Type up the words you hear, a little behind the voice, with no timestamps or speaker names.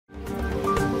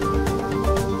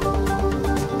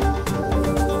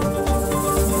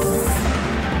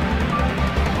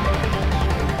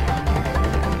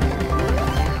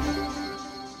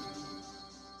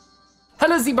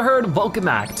you heard, welcome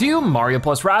back to Mario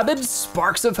plus Rabbids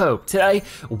Sparks of Hope. Today,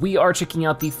 we are checking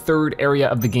out the third area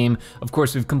of the game. Of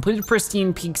course, we've completed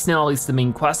Pristine Peaks now, at least the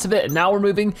main quest of it, and now we're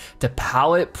moving to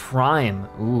Palette Prime.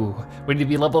 Ooh, we need to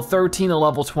be level 13 to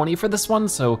level 20 for this one,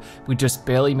 so we just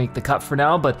barely make the cut for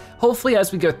now, but hopefully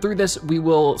as we go through this, we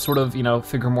will sort of,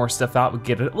 figure more stuff out. We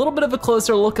get a little bit of a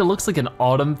closer look. It looks like an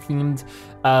autumn-themed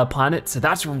planet, so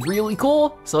that's really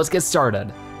cool. So let's get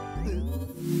started.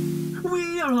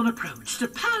 We are on approach to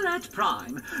Palette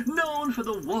Prime, known for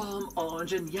the warm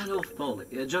orange and yellow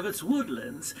foliage of its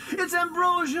woodlands, its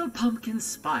ambrosial pumpkin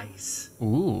spice.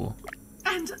 Ooh.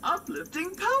 And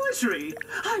uplifting poetry.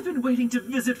 I've been waiting to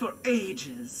visit for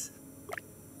ages.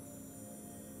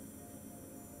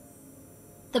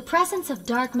 The presence of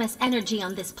Darkmess energy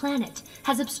on this planet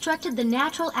has obstructed the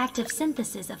natural active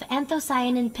synthesis of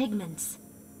anthocyanin pigments.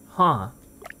 Huh.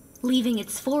 Leaving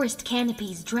its forest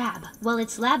canopies drab, while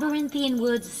its labyrinthian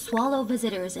woods swallow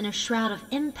visitors in a shroud of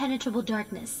impenetrable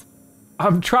darkness.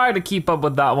 I'm trying to keep up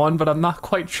with that one, but I'm not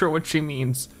quite sure what she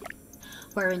means.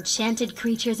 Where enchanted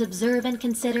creatures observe and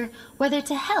consider whether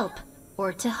to help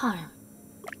or to harm.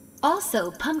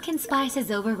 Also, pumpkin spice is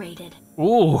overrated.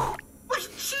 Ooh. Wait,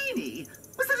 Genie,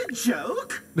 was that a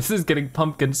joke? This is getting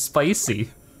pumpkin spicy.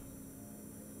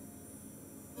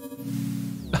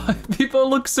 People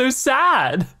look so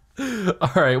sad.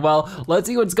 All right, well, let's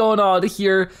see what's going on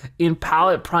here in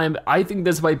Palette Prime. I think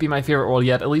this might be my favorite world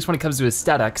yet, at least when it comes to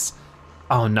aesthetics.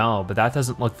 Oh no, but that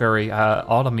doesn't look very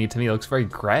autumny to me. It looks very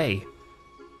gray.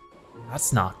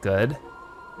 That's not good.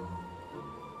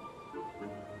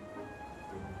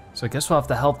 So I guess we'll have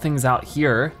to help things out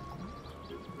here.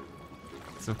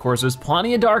 So of course, there's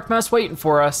plenty of dark mess waiting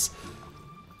for us.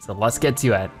 So let's get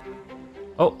to it.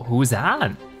 Oh, who's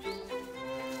that?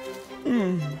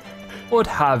 What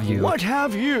have you? What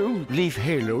have you,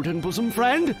 leaf-haloed and bosom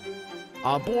friend?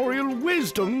 Arboreal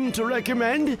wisdom to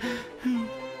recommend?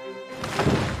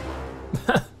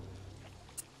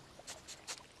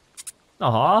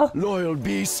 Aw. Loyal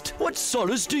beast, what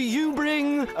solace do you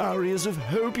bring? Arias of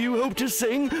hope you hope to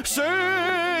sing?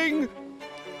 Sing!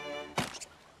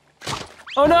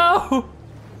 Oh no!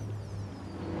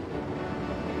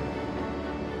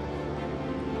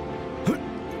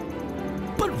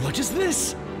 But what is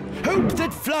this? Hope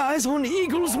that flies on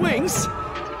eagle's wings?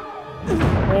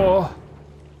 Oh,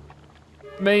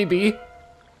 maybe.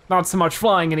 Not so much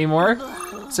flying anymore.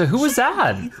 So who was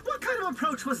that? What kind of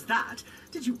approach was that?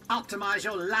 Did you optimize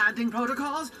your landing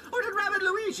protocols? Or did Rabbid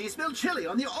Luigi spill chili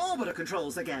on the orbiter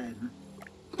controls again?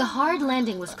 The hard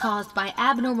landing was caused by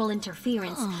abnormal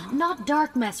interference, not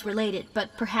Darkmess related,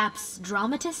 but perhaps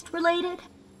dramatist related?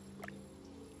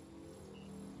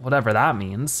 Whatever that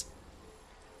means.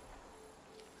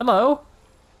 Hello?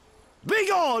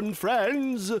 Begone,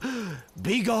 friends!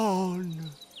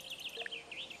 Begone!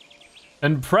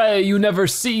 And pray you never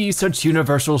see such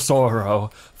universal sorrow,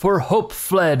 for hope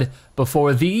fled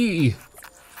before thee.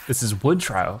 This is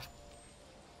Woodrow.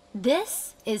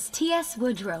 This is T.S.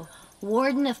 Woodrow,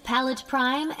 Warden of Palette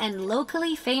Prime and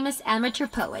locally famous amateur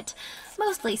poet,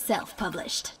 mostly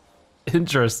self-published.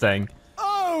 Interesting.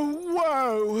 Oh,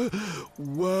 whoa!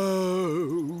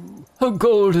 Whoa! A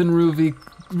golden ruby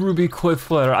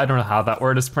quiffler. I don't know how that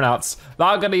word is pronounced.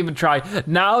 Not gonna even try.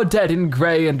 Now dead in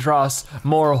gray and dross,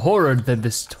 more horrid than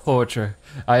this torture.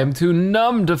 I am too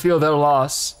numb to feel their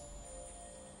loss.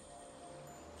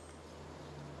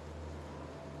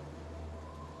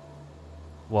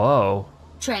 Whoa.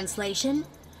 Translation: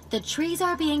 the trees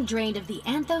are being drained of the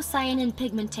anthocyanin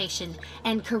pigmentation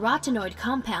and carotenoid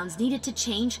compounds needed to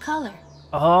change color.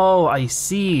 Oh, I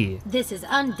see. This is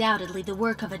undoubtedly the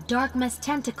work of a Darkmess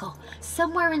Tentacle,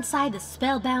 somewhere inside the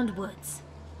Spellbound Woods.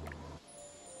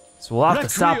 So we'll have to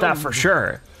stop that for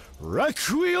sure.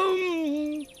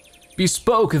 Requiem!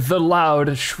 Bespoke the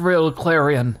loud, shrill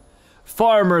clarion.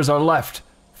 Farmers are left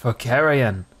for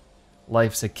carrion.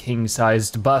 Life's a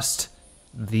king-sized bust.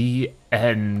 The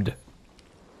end.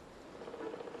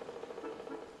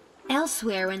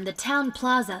 Elsewhere in the town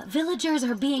plaza, villagers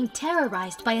are being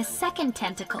terrorized by a second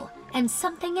tentacle and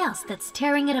something else that's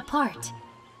tearing it apart.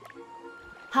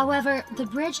 However, the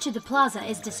bridge to the plaza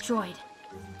is destroyed.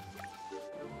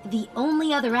 The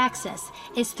only other access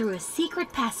is through a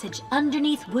secret passage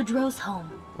underneath Woodrow's home.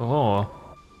 Oh.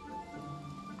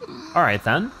 All right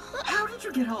then. How did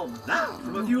you get all that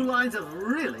from a few lines of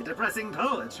really depressing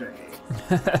poetry?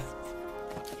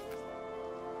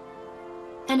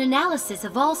 An analysis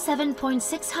of all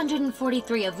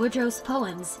 7,643 of Woodrow's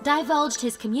poems divulged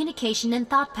his communication and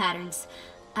thought patterns.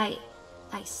 I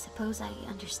suppose I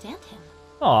understand him.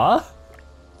 Aw.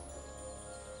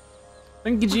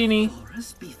 Thank you, Genie.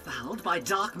 Forest befouled by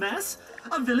Darkmess?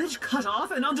 A village cut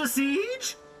off and under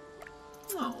siege?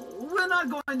 Oh, we're not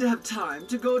going to have time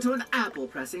to go to an apple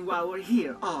pressing while we're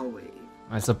here, are we?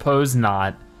 I suppose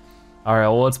not. All right,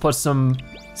 well, let's put some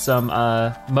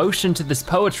motion to this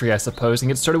poetry, I suppose, and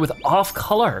get started with Off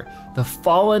Color, the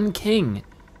Fallen King.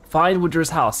 Find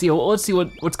Woodger's house. Yeah, well, let's see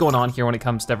what's going on here when it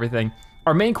comes to everything.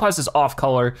 Our main quest is Off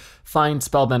Color, find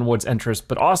Spellbound Woods entrance,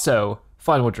 but also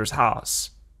find Woodger's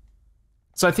house.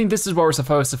 So I think this is what we're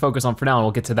supposed to focus on for now, and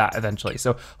we'll get to that eventually.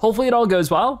 So hopefully it all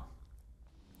goes well,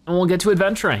 and we'll get to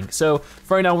adventuring. So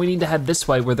for right now, we need to head this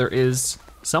way where there is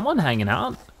someone hanging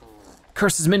out.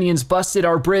 Curse's minions busted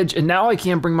our bridge, and now I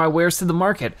can't bring my wares to the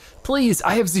market. Please,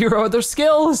 I have 0 other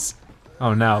skills.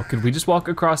 Oh no, could we just walk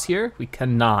across here? We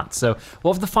cannot, so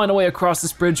we'll have to find a way across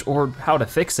this bridge or how to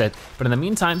fix it. But in the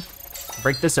meantime,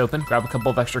 break this open, grab a couple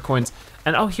of extra coins,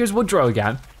 and oh, here's Woodrow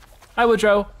again. Hi,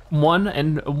 Woodrow.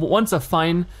 Once a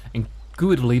fine and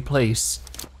goodly place.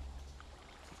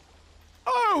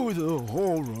 Oh, the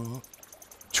horror.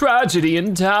 Tragedy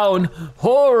in town,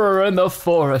 horror in the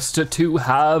forest, 2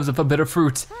 halves of a bitter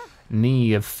fruit,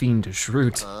 knee of fiendish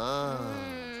root.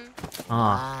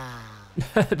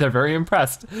 They're very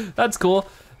impressed. That's cool.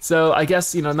 So I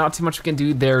guess, not too much we can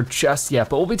do there just yet,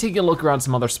 but we'll be taking a look around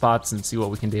some other spots and see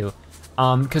what we can do.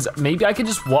 Cause maybe I could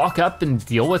just walk up and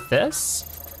deal with this?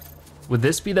 Would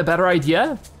this be the better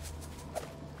idea?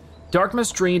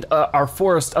 Darkmess drained our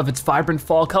forest of its vibrant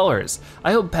fall colors.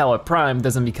 I hope Palette Prime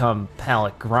doesn't become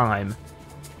Palette Grime.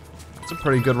 That's a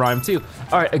pretty good rhyme too.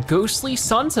 All right, a ghostly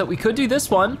sunset, we could do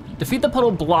this one. Defeat the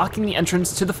puddle blocking the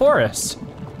entrance to the forest.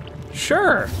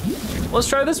 Sure, let's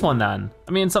try this one then.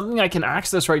 I mean, something I can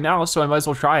access right now, so I might as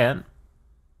well try it.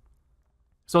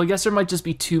 So I guess there might just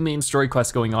be 2 main story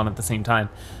quests going on at the same time.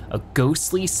 A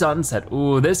ghostly sunset.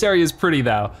 Ooh, this area is pretty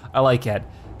though. I like it.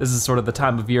 This is sort of the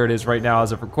time of year it is right now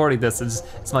as of recording this.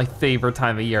 It's my favorite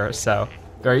time of year, so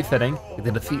very fitting. We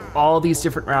can defeat all these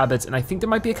different rabbits, and I think there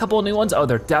might be a couple of new ones. Oh,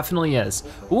 there definitely is.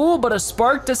 Ooh, but a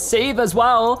spark to save as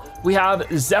well. We have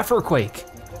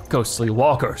Zephyrquake. Ghostly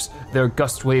walkers. Their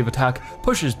gust wave attack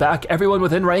pushes back everyone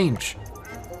within range.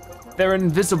 They're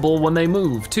invisible when they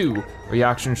move too.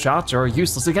 Reaction shots are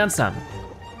useless against them.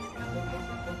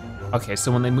 Okay,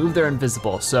 so when they move, they're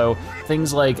invisible. So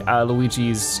things like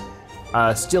Luigi's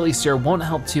Steely Steer won't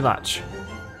help too much.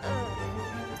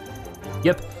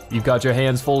 Yep, you've got your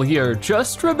hands full here.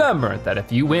 Just remember that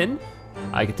if you win,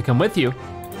 I get to come with you.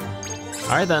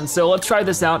 All right then, so let's try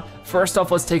this out. First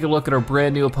off, let's take a look at our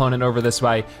brand new opponent over this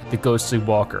way, the Ghostly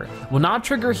Walker. Will not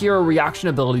trigger hero reaction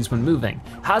abilities when moving.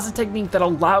 Has a technique that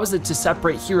allows it to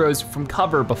separate heroes from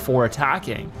cover before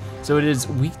attacking. So it is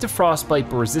weak to frostbite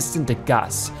but resistant to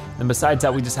gusts. And besides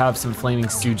that, we just have some flaming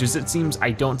stooges. It seems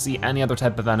I don't see any other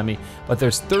type of enemy, but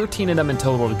there's 13 of them in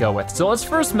total to go with. So let's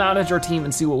first manage our team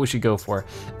and see what we should go for.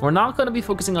 We're not gonna be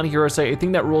focusing on hero site. I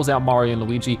think that rules out Mario and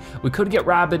Luigi. We could get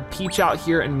Rabbid Peach out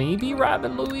here and maybe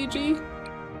Rabbid Luigi?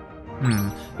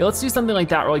 Yeah, let's do something like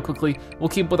that really quickly. We'll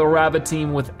keep with a Rabbid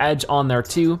team with Edge on there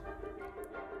too.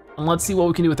 And let's see what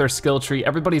we can do with our skill tree.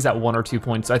 Everybody's at 1 or 2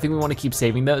 points, so I think we wanna keep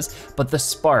saving those. But the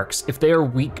sparks, if they are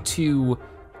weak to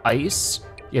ice,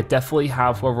 yeah, definitely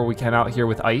have whoever we can out here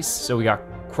with ice. So we got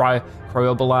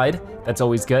Cryobolide, that's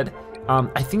always good.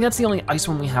 I think that's the only ice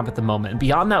one we have at the moment. And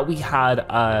beyond that, we had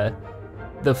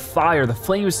the fire, the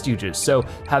flame stooges. So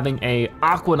having a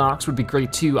Aquanox would be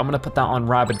great too. I'm gonna put that on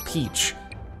Rabbid Peach.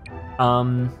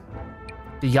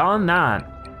 Beyond that,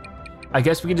 I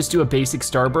guess we can just do a basic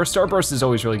Starburst. Starburst is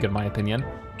always really good in my opinion.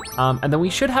 And then we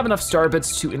should have enough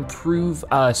Starbits to improve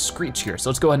Screech here.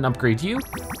 So let's go ahead and upgrade you.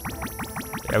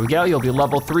 There we go, you'll be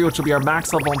level 3, which will be our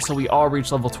max level until we all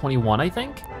reach level 21, I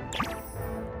think.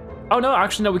 Oh no,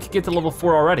 actually no, we could get to level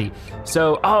 4 already.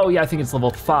 So, oh yeah, I think it's level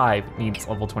 5 needs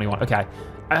level 21, okay.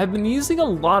 I've been using a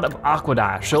lot of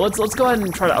Aquadash, so let's go ahead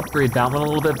and try to upgrade that one a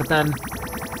little bit, but then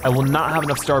I will not have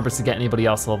enough Starbits to get anybody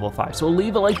else to level 5. So we'll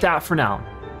leave it like that for now.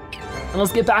 And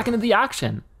let's get back into the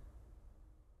action.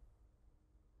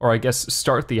 Or I guess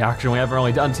start the action. We haven't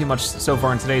really done too much so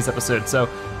far in today's episode, so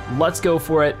let's go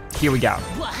for it. Here we go.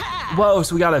 Whoa,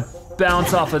 so we gotta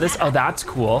bounce off of this. Oh, that's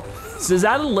cool. So does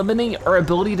that eliminate our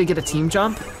ability to get a team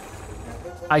jump?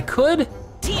 I could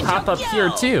hop up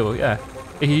here too, yeah.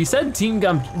 He said team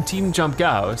jump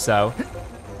go, so.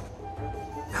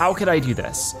 How could I do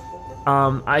this?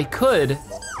 I could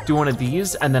do one of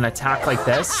these and then attack like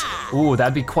this. Ooh,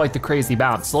 that'd be quite the crazy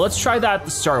bounce. So let's try that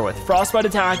to start with. Frostbite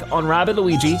attack on Rabbid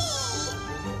Luigi.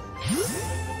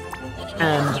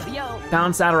 And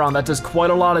bounce that around, that does quite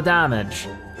a lot of damage.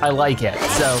 I like it,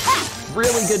 so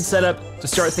really good setup to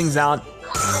start things out.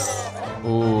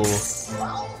 Ooh,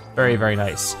 very, very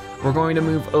nice. we're going to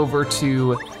move over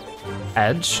to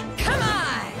Edge. Come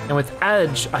on! And with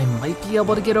Edge, I might be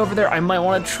able to get over there. I might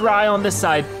wanna try on this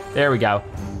side. There we go.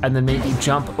 And then maybe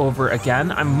jump over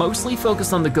again. I'm mostly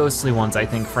focused on the ghostly ones, I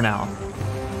think, for now.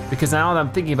 Because now that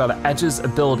I'm thinking about it, Edge's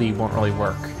ability won't really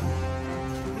work.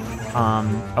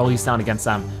 At least not against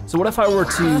them. So what if I were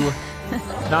to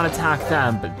not attack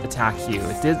them, but attack you?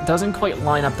 It doesn't quite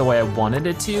line up the way I wanted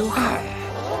it to.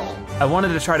 I wanted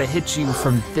to try to hit you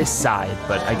from this side,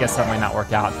 but I guess that might not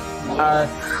work out.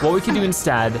 What we can do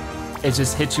instead is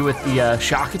just hit you with the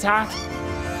shock attack.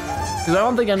 Because I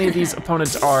don't think any of these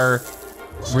opponents are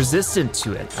resistant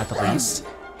to it, at the least.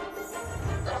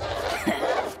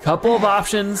 Couple of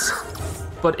options,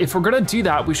 but if we're gonna do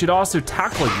that, we should also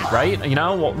tackle you, right? You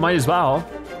know, well, might as well.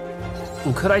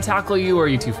 Ooh, could I tackle you, or are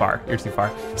you too far? You're too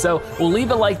far. So we'll leave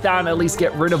it like that and at least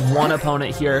get rid of one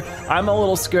opponent here. I'm a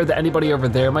little scared that anybody over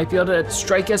there might be able to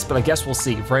strike us, but I guess we'll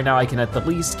see. For right now, I can at the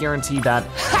least guarantee that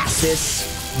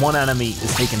this one enemy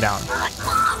is taken down.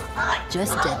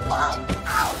 Just did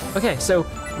that. Okay, so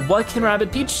what can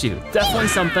Rabbid Peach do? Definitely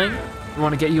something. We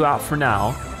wanna get you out for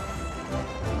now.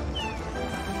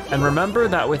 And remember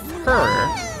that with her,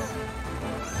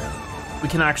 we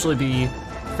can actually be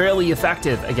fairly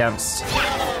effective against,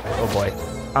 oh boy,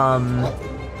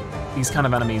 these kind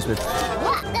of enemies with,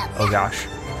 oh gosh.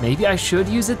 Maybe I should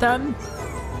use it then?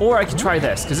 Or I could try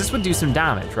this, because this would do some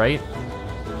damage, right?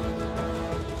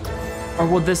 Or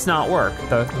would this not work?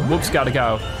 The whoops gotta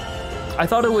go. I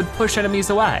thought it would push enemies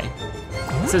away.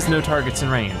 It says no targets in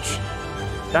range.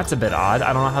 That's a bit odd,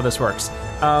 I don't know how this works.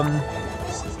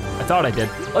 I thought I did.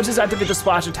 Let's just activate the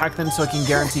splash attack then so I can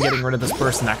guarantee getting rid of this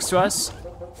person next to us.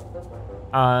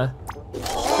 Yep,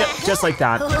 just like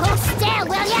that. Still,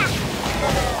 will ya?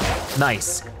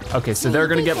 Nice. Okay, so they're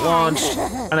gonna get launched,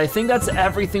 and I think that's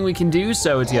everything we can do,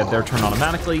 so it's, yeah, their turn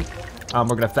automatically. We're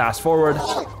gonna fast forward.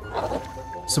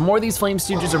 Some more of these Flame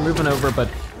Stooges are moving over, but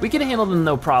we can handle them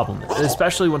no problem,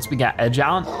 especially once we get Edge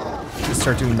out. We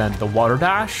start doing the water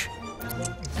dash.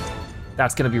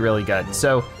 That's gonna be really good.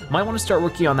 So, might wanna start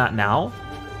working on that now.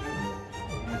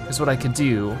 Is what I could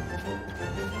do.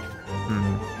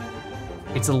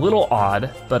 It's a little odd,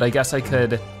 but I guess I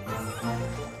could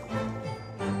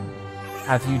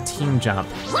have you team jump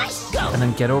and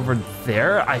then get over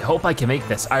there. I hope I can make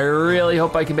this. I really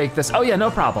hope I can make this. Oh yeah, no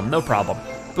problem, no problem.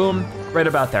 Boom, right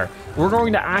about there. We're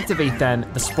going to activate then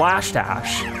the splash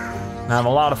dash. And have a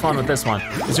lot of fun with this one.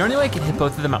 Is there any way I can hit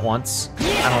both of them at once?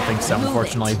 I don't think so,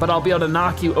 unfortunately, but I'll be able to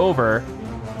knock you over.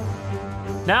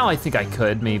 Now I think I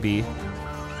could, maybe.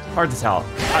 Hard to tell.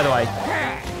 Either way.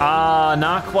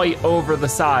 Not quite over the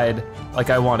side like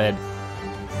I wanted.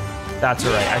 That's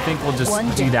all right, I think we'll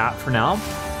just do that for now.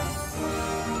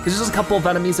 There's just a couple of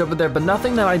enemies over there, but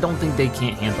nothing that I don't think they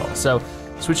can't handle. So,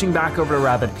 switching back over to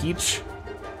Rabbid Peach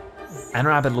and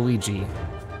Rabbid Luigi.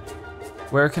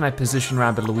 Where can I position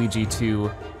Rabbid Luigi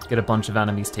to get a bunch of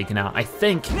enemies taken out? I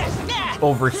think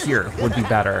over here would be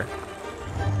better.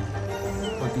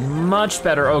 Would be much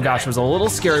better. Oh gosh, it was a little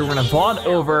scary. We're gonna vaunt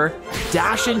over,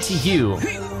 dash into you.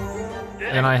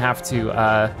 And I have to,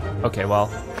 okay, well,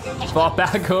 vaunt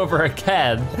back over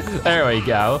again. There we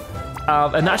go.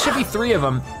 And that should be 3 of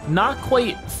them. Not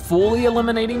quite fully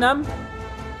eliminating them,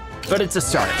 but it's a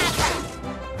start.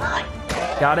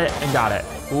 Got it and got it.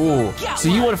 Ooh, so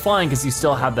you went flying because you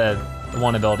still have the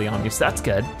one ability on you, so that's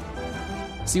good.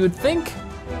 So you would think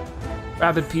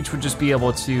Rabbid Peach would just be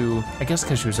able to, I guess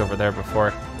because she was over there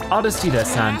before. I'll just do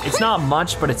this then. It's not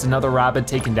much, but it's another Rabbid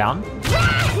taken down.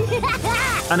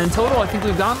 And in total, I think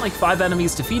we've gotten like 5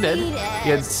 enemies defeated. We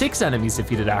had 6 enemies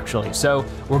defeated actually. So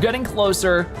we're getting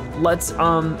closer. Let's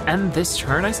end this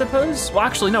turn, I suppose. Well,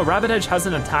 actually no, Rabbid Edge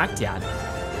hasn't attacked yet.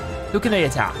 Who can they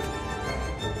attack?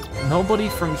 Nobody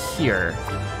from here.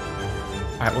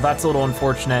 All right, well that's a little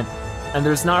unfortunate. And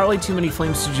there's not really too many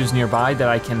Flame Stooges nearby that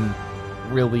I can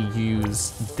really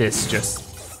use this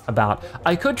just about.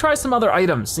 I could try some other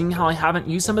items, seeing how I haven't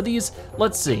used some of these.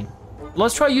 Let's see.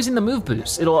 Let's try using the move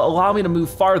boost. It'll allow me to move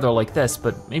farther like this,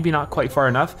 but maybe not quite far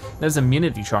enough. There's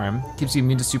Immunity Charm. Gives you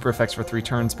immune to super effects for 3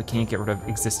 turns, but can't get rid of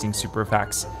existing super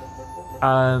effects.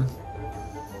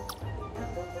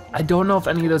 I don't know if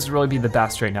any of those would really be the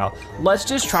best right now. Let's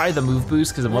just try the move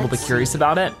boost, because I'm a little bit curious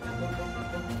about it.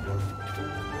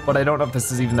 But I don't know if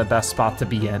this is even the best spot to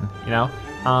be in, you know?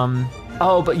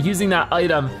 Oh, but using that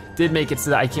item did make it so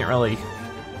that I can't really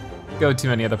go too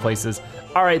many other places.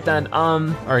 All right then,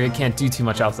 or I can't do too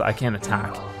much else, I can't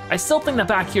attack. I still think that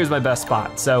back here is my best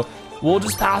spot, so we'll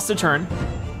just pass the turn.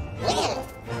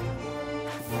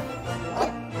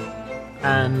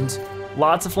 And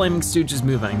lots of Flaming Stooges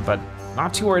moving, but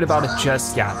not too worried about it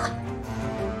just yet.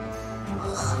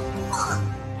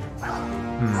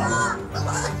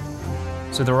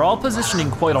 So they're all positioning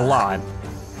quite a lot.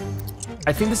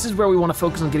 I think this is where we want to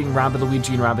focus on getting Rabbid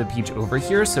Luigi and Rabbid Peach over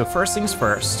here. So first things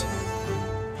first.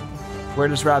 Where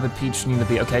does Rabbid Peach need to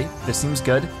be? Okay, this seems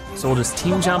good. So we'll just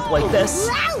team jump like this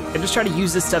and just try to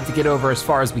use this stuff to get over as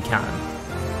far as we can.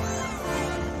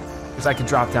 Because I could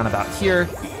drop down about here,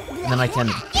 and then I can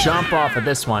jump off of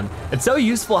this one. It's so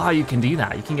useful how you can do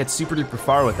that. You can get super duper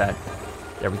far with that.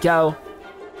 There we go.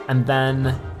 And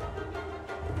then,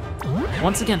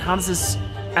 once again, how does this,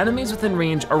 enemies within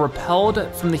range are repelled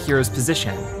from the hero's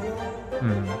position.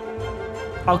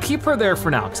 I'll keep her there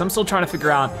for now, because I'm still trying to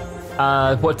figure out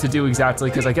what to do exactly,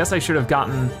 because I guess I should have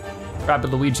gotten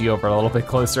Rabbid Luigi over a little bit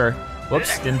closer.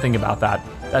 Whoops, didn't think about that.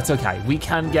 That's okay, we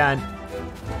can get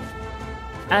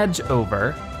Edge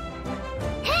over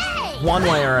one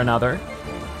way or another,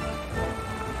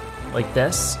 like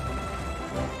this.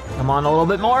 Come on, a little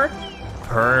bit more.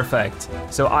 Perfect.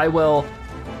 So I will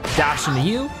dash into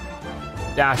you,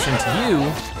 dash into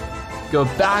you, go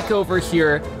back over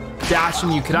here, dash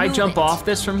into you. Could I jump off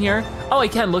this from here? Oh, I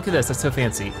can, look at this, that's so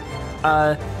fancy.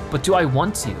 But do I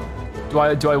want to? Do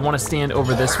I want to stand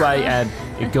over this way and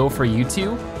go for you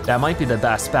two? That might be the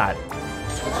best bet.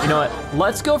 You know what,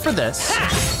 let's go for this.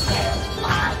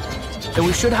 And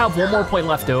we should have one more point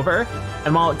left over.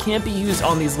 And while it can't be used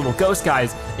on these little ghost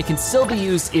guys, it can still be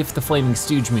used if the Flaming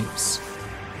Stooge moves.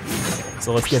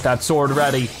 So let's get that sword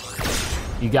ready.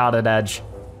 You got it, Edge.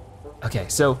 Okay,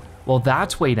 so while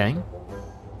that's waiting,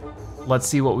 let's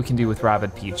see what we can do with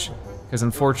Rabbid Peach. Because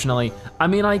unfortunately, I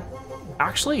mean,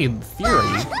 actually, in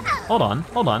theory, hold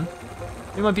on.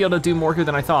 We might be able to do more here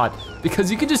than I thought, because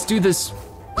you could just do this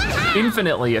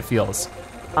infinitely, it feels.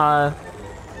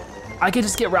 I could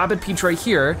just get Rabbid Peach right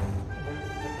here,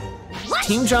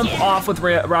 team jump off with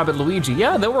Rabbid Luigi.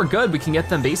 Yeah, then we're good. We can get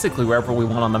them basically wherever we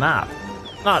want on the map.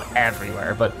 Not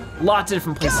everywhere, but lots of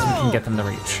different places we can get them to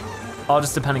reach. All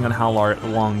just depending on how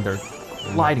long their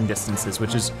gliding distance is,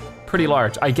 which is pretty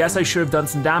large. I guess I should have done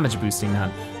some damage boosting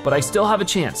then, but I still have a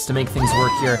chance to make things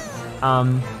work here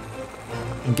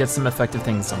and get some effective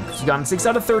things done. We've gotten 6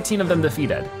 out of 13 of them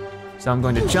defeated. So I'm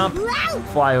going to jump,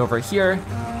 fly over here,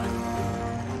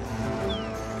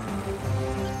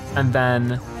 and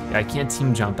then, yeah, I can't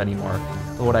team jump anymore,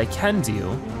 but what I can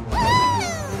do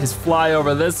is fly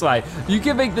over this way. You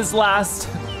can make this last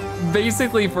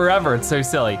basically forever, it's so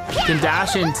silly. Can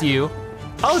dash into you.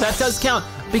 Oh, that does count,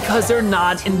 because they're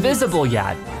not invisible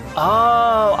yet.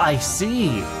 Oh, I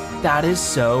see. That is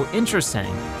so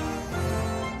interesting.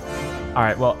 All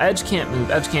right, well, Edge can't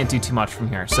move. Edge can't do too much from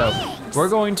here. So we're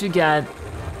going to get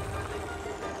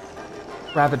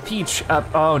Rabbid Peach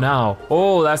up. Oh no,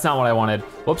 oh, that's not what I wanted.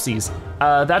 Whoopsies.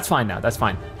 That's fine now, that's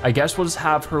fine. I guess we'll just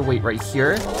have her wait right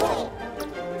here.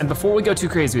 And before we go too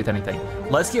crazy with anything,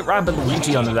 let's get Rabbid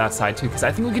Luigi onto that side too, because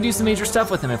I think we could do some major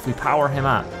stuff with him if we power him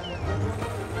up.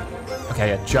 Okay,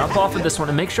 yeah, jump off of this one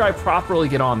and make sure I properly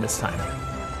get on this time.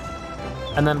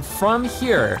 And then from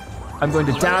here, I'm going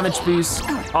to damage boost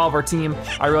all of our team.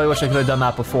 I really wish I could have done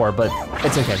that before, but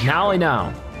it's okay, now I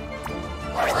know.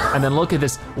 And then look at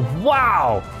this,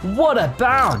 wow, what a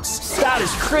bounce. That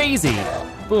is crazy.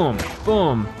 Boom,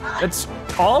 boom, it's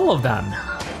all of them.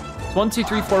 1, 2,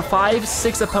 3, 4, 5,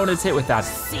 6 opponents hit with that.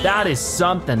 That is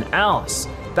something else.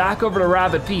 Back over to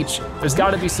Rabbid Peach. There's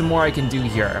gotta be some more I can do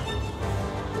here.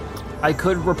 I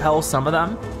could repel some of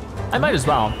them. I might as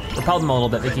well. Repel them a little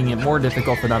bit, making it more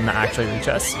difficult for them to actually reach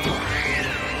us.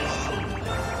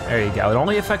 There you go. It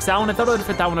only affects that one. I thought it would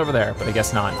fit that one over there, but I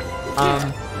guess not.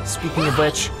 Speaking of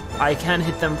which, I can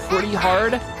hit them pretty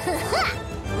hard.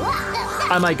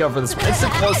 I might go for this one. It's the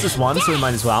closest one, so we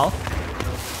might as well.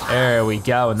 There we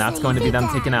go, and that's going to be them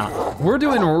taken out. We're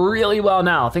doing really well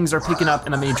now. Things are picking up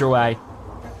in a major way.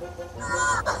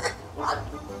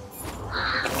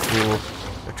 Ooh.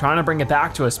 They're trying to bring it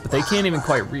back to us, but they can't even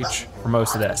quite reach for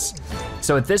most of this.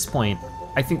 So at this point,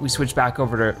 I think we switch back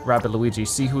over to Rabbid Luigi,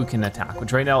 see who can attack,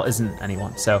 which right now isn't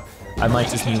anyone. So I might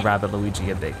just move Rabbid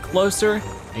Luigi a bit closer,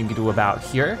 maybe to about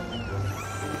here.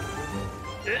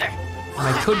 And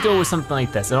I could go with something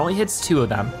like this. It only hits 2 of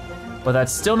them, but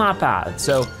that's still not bad.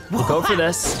 So we'll go for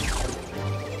this.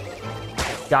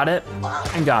 Got it,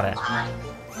 and got it.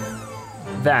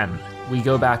 Then we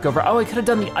go back over. Oh, I could have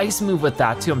done the ice move with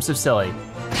that too, I'm so silly.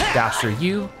 Dash through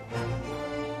you,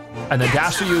 and then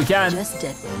dash through you again.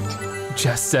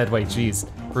 Just dead weight, geez,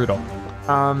 brutal.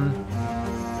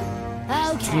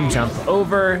 Team jump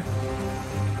over.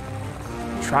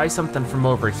 Try something from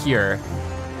over here,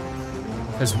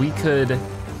 because we could,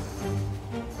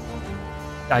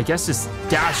 I guess, just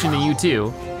dash into you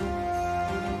too,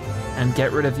 and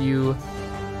get rid of you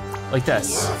like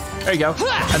this. There you go.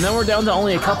 And then we're down to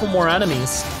only a couple more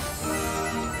enemies.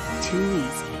 Too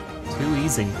easy. Too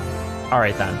easy. All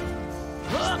right then.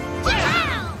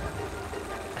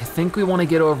 I think we wanna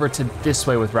get over to this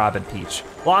way with Rabbid Peach.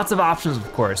 Lots of options,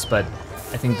 of course, but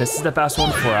I think this is the best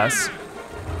one for us.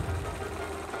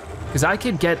 Because I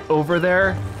could get over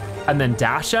there and then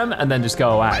dash them and then just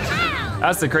go away.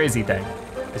 That's the crazy thing.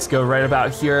 Let's go right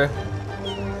about here,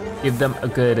 give them a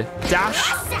good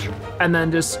dash, and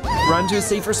then just run to a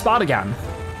safer spot again.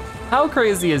 How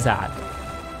crazy is that?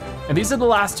 And these are the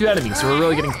last two enemies, so we're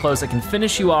really getting close. I can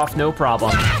finish you off, no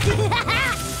problem.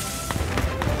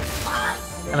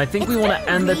 And I think we wanna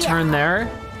end the turn there.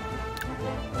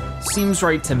 Seems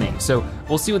right to me. So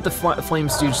we'll see what the Flame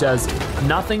Stooge does.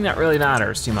 Nothing that really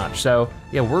matters too much. So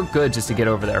yeah, we're good just to get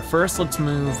over there. First, let's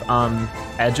move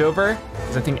Edge over,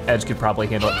 because I think Edge could probably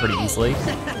handle it pretty easily.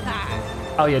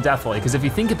 Oh yeah, definitely, because if you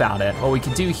think about it, what we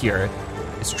could do here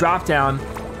is drop down,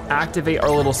 activate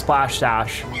our little splash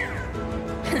dash.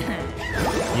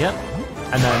 Yep,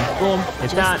 and then boom,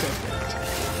 hit that.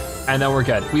 And then we're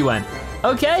good, we win.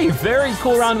 Okay, very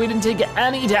cool round. We didn't take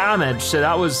any damage, so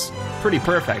that was pretty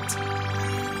perfect.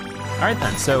 All right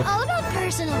then, so. All about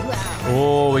personal growth.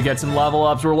 Oh, we get some level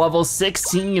ups. We're level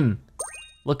 16.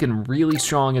 Looking really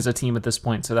strong as a team at this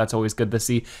point, so that's always good to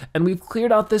see. And we've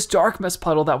cleared out this Darkmess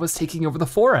puddle that was taking over the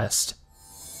forest.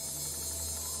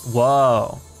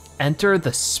 Whoa, enter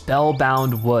the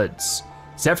Spellbound Woods.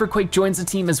 Zephyrquake joins the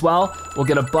team as well. We'll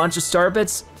get a bunch of star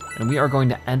bits, and we are going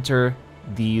to enter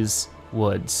these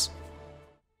woods.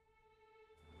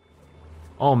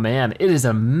 Oh man, it is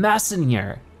a mess in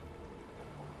here.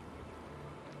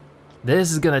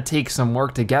 This is gonna take some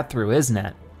work to get through, isn't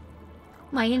it?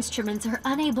 My instruments are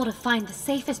unable to find the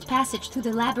safest passage through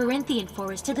the labyrinthian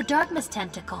forest to the Darkmess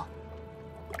Tentacle.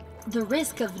 The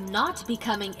risk of not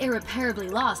becoming irreparably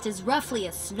lost is roughly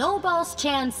a snowball's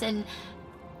chance and...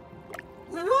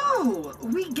 Whoa,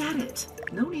 we get it.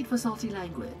 No need for salty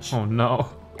language. Oh no.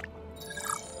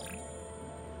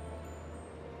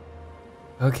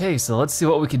 Okay, so let's see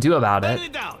what we can do about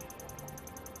it.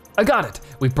 I got it.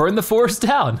 We burned the forest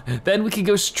down. Then we can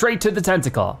go straight to the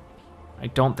tentacle. I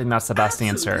don't think that's the best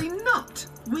answer. Absolutely not.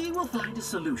 We will find a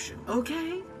solution,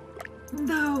 okay?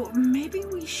 Though, maybe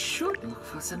we should look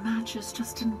for some matches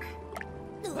just in...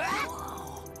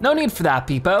 No need for that,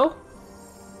 Peepo.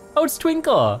 Oh, it's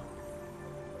Twinkle.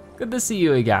 Good to see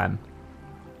you again.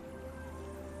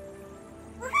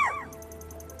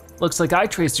 Looks like I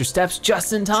traced your steps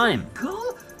just in time.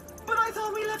 Twinkle? But I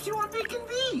thought we left you on Beacon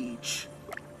Beach.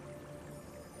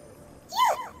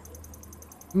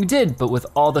 You did, but with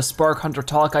all the Spark Hunter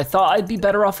talk, I thought I'd be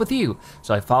better off with you,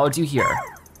 so I followed you here.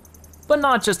 But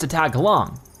not just to tag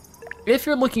along. If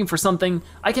you're looking for something,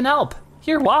 I can help.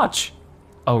 Here, watch.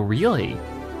 Oh, really?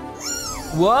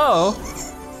 Whoa.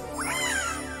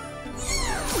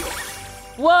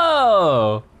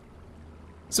 Whoa.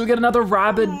 So we get another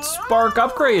Rabbid Spark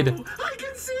upgrade. I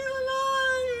can see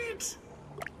the light!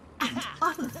 And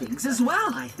other things as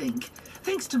well, I think.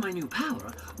 Thanks to my new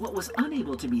power, what was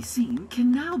unable to be seen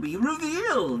can now be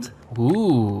revealed.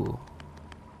 Ooh.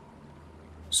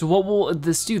 So what will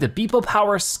this do? The Beepo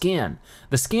Power Scan.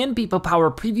 The Scan Beepo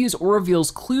Power previews or reveals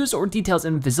clues or details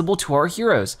invisible to our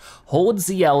heroes. Hold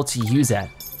ZL to use it.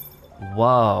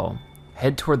 Whoa.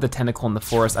 Head toward the tentacle in the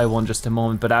forest. I will in just a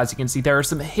moment, but as you can see, there are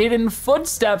some hidden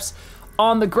footsteps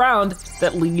on the ground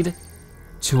that lead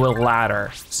to a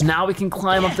ladder. So now we can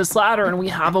climb up this ladder and we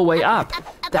have a way up.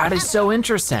 That is so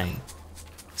interesting.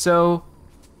 So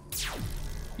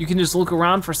you can just look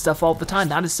around for stuff all the time.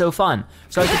 That is so fun.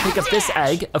 So I can pick up this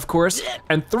egg, of course,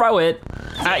 and throw it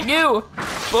at you.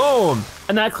 Boom,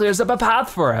 and that clears up a path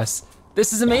for us.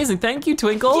 This is amazing, thank you,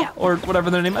 Twinkle, or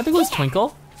whatever their name, I think it was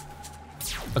Twinkle.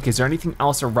 Okay, is there anything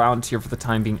else around here for the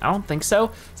time being? I don't think so.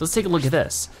 So let's take a look at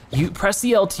this. You press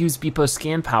the L to use Beepo's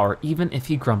scan power, even if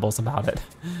he grumbles about it.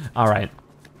 All right.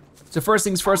 So first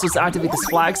things first, let's activate this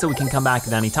flag so we can come back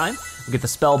at any time. We'll get the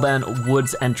Spellbound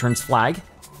Woods entrance flag.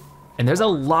 And there's a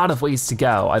lot of ways to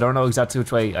go. I don't know exactly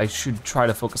which way I should try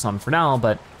to focus on for now,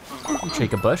 but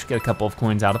shake a bush, get a couple of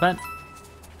coins out of it.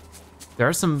 There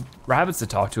are some rabbits to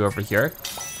talk to over here.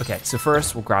 Okay, so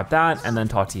first we'll grab that and then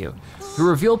talk to you. Your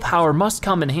reveal power must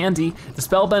come in handy. The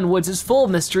Spellbound Woods is full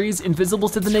of mysteries invisible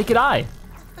to the naked eye.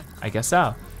 I guess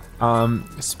so.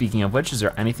 Speaking of which, is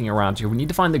there anything around here? We need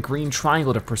to find the green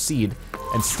triangle to proceed.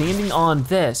 And standing on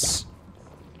this,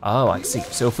 oh, I see.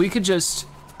 So if we could just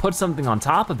put something on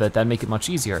top of it, that'd make it much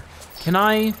easier. Can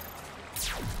I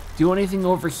do anything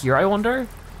over here, I wonder?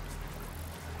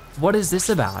 What is this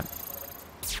about?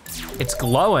 It's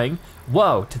glowing.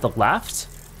 Whoa, to the left?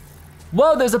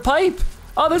 Whoa, there's a pipe.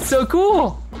 Oh, that's so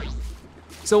cool.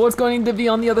 So what's going to be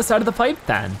on the other side of the pipe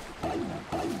then?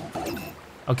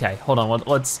 Okay, hold on,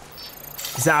 let's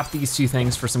zap these two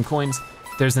things for some coins.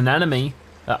 There's an enemy,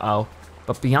 uh-oh.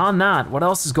 But beyond that, what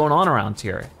else is going on around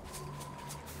here?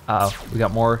 Uh-oh, we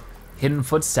got more hidden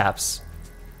footsteps.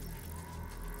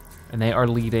 And they are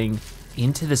leading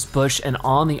into this bush, and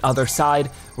on the other side,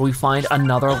 where we find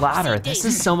another ladder. This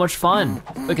is so much fun.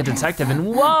 Look at detective,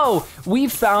 and whoa, we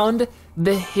found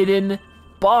the hidden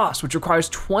boss, which requires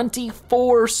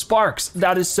 24 sparks.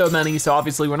 That is so many, so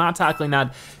obviously we're not tackling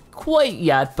that quite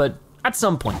yet, but at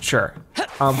some point, sure.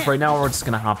 For right now, we're just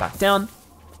gonna hop back down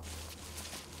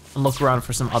and look around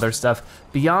for some other stuff.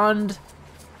 Beyond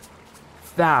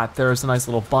that, there's a nice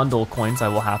little bundle of coins I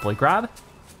will happily grab.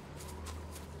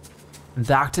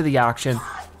 Back to the action.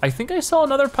 I think I saw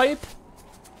another pipe.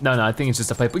 No, I think it's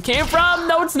just a pipe we came from.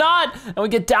 No, it's not. And we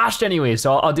get dashed anyway,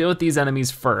 so I'll deal with these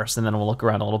enemies first, and then we'll look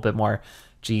around a little bit more.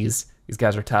 Geez, these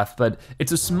guys are tough, but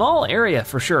it's a small area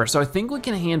for sure, so I think we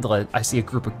can handle it. I see a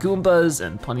group of Goombas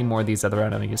and plenty more of these other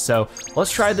enemies, so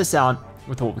let's try this out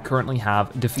with what we currently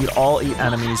have. Defeat all 8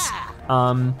 enemies.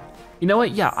 You know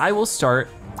what, yeah, I will start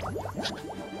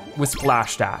with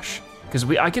Splash Dash, because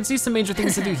I can see some major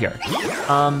things to do here.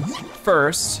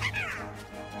 First,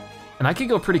 and I could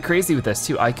go pretty crazy with this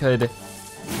too. I could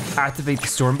activate the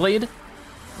Stormblade.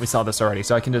 We saw this already,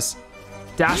 so I can just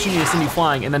dash into send you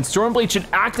flying, and then Stormblade should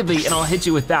activate and I'll hit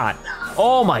you with that.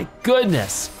 Oh my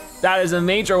goodness. That is a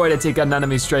major way to take out an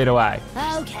enemy straight away.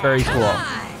 Okay. Very cool.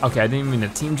 Okay, I didn't mean to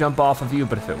team jump off of you,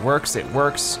 but if it works, it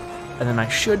works. And then I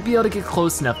should be able to get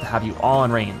close enough to have you all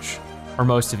in range, or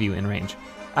most of you in range.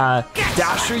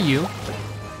 Dasher you,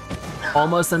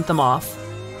 almost sent them off,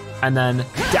 and then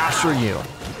Dasher you.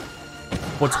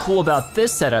 What's cool about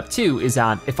this setup too is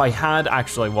that if I had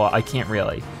actually, well, I can't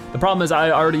really. The problem is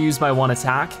I already used my 1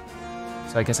 attack,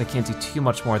 so I guess I can't do too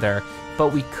much more there.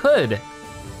 But we could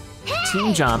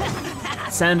team jump,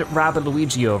 send Rabbid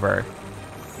Luigi over.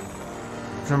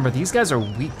 Remember, these guys are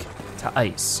weak to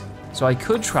ice, so I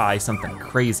could try something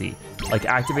crazy, like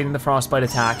activating the frostbite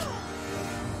attack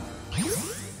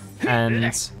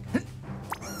and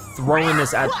throwing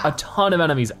this at a ton of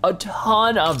enemies, a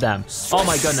ton of them. Oh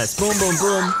my goodness, boom, boom,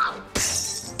 boom.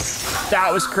 That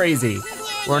was crazy.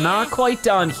 We're not quite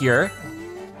done here.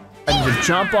 I need to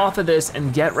jump off of this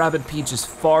and get Rabbid Peach as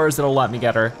far as it'll let me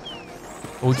get her.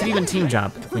 Well, we can even team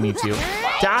jump if we need to.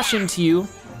 Dash into you,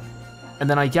 and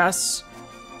then I guess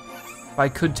if I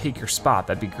could take your spot,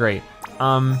 that'd be great.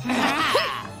 Yeah,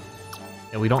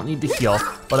 we don't need to heal,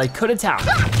 but I could attack.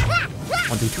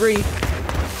 1, 2, 3.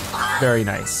 Very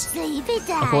nice. Okay,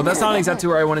 well, that's not exactly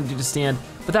where I wanted you to stand,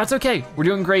 but that's okay. We're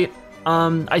doing great.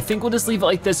 I think we'll just leave it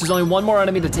like this. There's only 1 more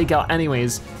enemy to take out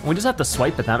anyways, and we just have to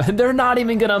swipe at them, and they're not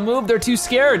even gonna move. They're too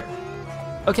scared.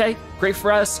 Okay, great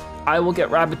for us. I will get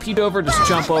Rabbid Peach over, just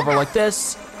jump over like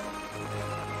this,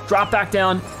 drop back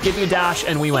down, give you a dash,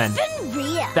 and we win.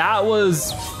 That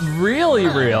was really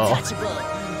real.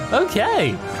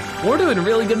 Okay, we're doing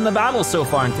really good in the battle so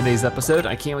far in today's episode.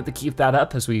 I can't wait to keep that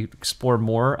up as we explore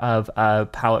more of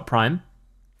Palette Prime.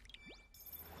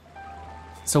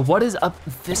 So what is up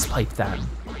this pipe then?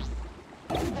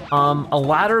 A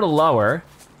ladder to lower.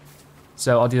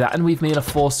 So I'll do that, and we've made a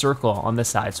full circle on this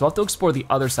side. So I'll have to explore the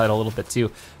other side a little bit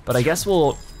too. But I guess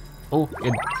we'll,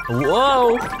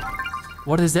 whoa!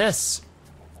 What is this?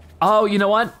 Oh, you know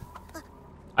what?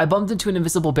 I bumped into an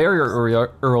invisible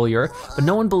barrier earlier, but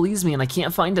no one believes me and I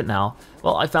can't find it now.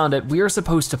 Well, I found it. We are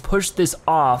supposed to push this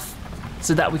off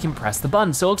so that we can press the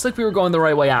button. So it looks like we were going the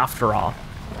right way after all.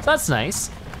 So that's nice.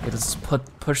 Let's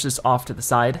push this off to the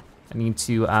side. I need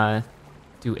to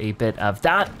do a bit of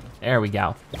that. There we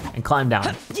go, and climb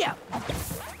down.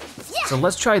 So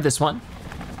let's try this one.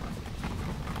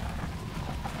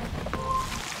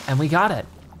 And we got it.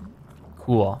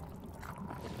 Cool.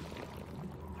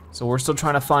 So we're still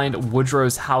trying to find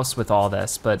Woodrow's house with all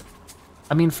this, but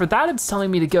I mean, for that it's telling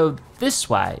me to go this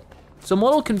way. So I'm a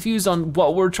little confused on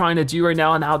what we're trying to do right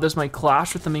now and how this might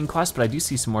clash with the main quest, but I do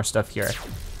see some more stuff here.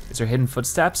 Is there hidden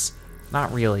footsteps?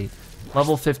 Not really.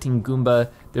 Level 15 Goomba.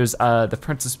 There's the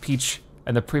Princess Peach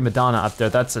and the Prima Donna up there.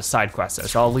 That's a side quest though,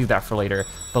 so I'll leave that for later.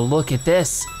 But look at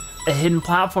this, a hidden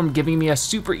platform giving me a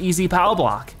super easy POW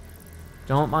block.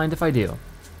 Don't mind if I do.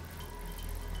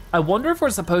 I wonder if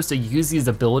we're supposed to use these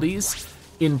abilities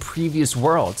in previous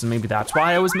worlds, and maybe that's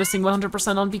why I was missing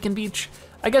 100% on Beacon Beach.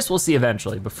 I guess we'll see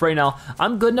eventually, but for right now,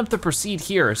 I'm good enough to proceed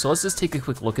here, so let's just take a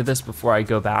quick look at this before I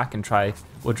go back and try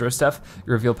Woodrow stuff.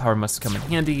 Your reveal power must come in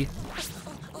handy.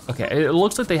 Okay, it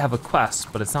looks like they have a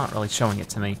quest, but it's not really showing it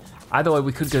to me. Either way,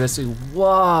 we could go this way.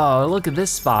 Whoa, look at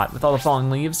this spot with all the falling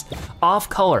leaves. Off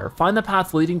color, find the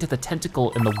path leading to the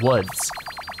tentacle in the woods.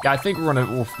 Yeah, I think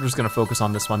we're just gonna focus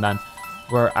on this one then,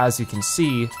 where as you can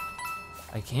see,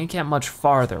 I can't get much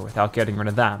farther without getting rid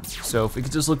of them. So if we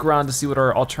could just look around to see what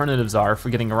our alternatives are for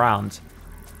getting around.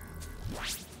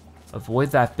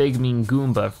 Avoid that big mean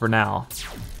Goomba for now.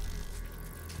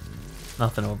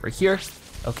 Nothing over here,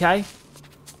 okay.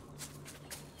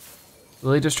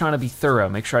 Really just trying to be thorough,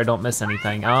 make sure I don't miss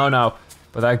anything. Oh no,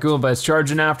 but that Goomba is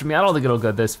charging after me. I don't think it'll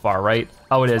go this far, right?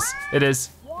 Oh, it is.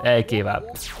 It gave up.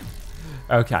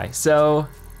 Okay, so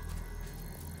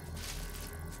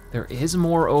there is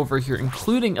more over here,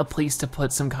 including a place to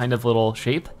put some kind of little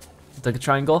shape, like a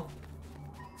triangle.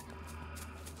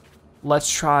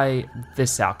 Let's try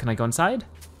this out. Can I go inside?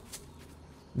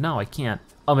 No, I can't.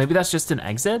 Oh, maybe that's just an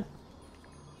exit?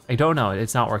 I don't know,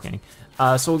 it's not working.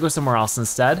 So we'll go somewhere else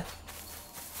instead.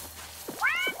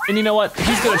 And you know what?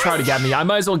 He's gonna try to get me. I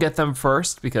might as well get them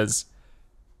first because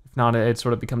if not, it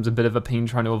sort of becomes a bit of a pain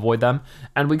trying to avoid them.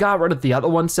 And we got rid of the other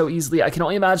one so easily. I can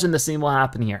only imagine the same will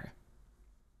happen here.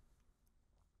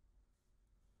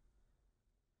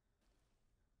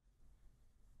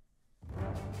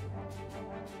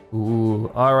 Ooh,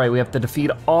 all right, we have to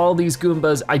defeat all these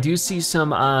Goombas. I do see some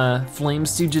Flame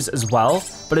Stooges as well,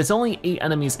 but it's only 8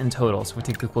 enemies in total. So we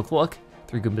take a quick look.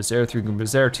 3 Goombas there, 3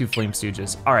 Goombas there, 2 Flame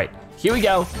Stooges. All right, here we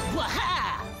go.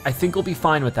 I think we'll be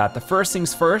fine with that. The first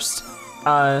things first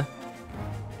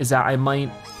is that I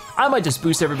might just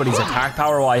boost everybody's attack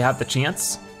power while I have the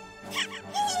chance.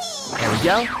 There we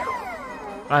go.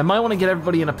 I might wanna get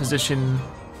everybody in a position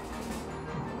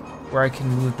where I can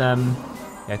move them.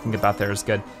 Yeah, I think about there is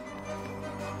good.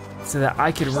 So that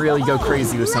I could really go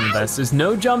crazy with some of this. There's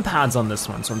no jump pads on this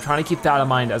one, so I'm trying to keep that in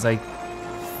mind as I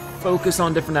focus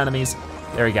on different enemies.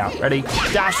 There we go, ready?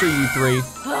 Dasher, you 3.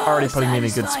 Already putting me in a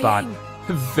good spot.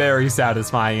 Very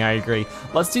satisfying, I agree.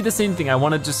 Let's do the same thing. I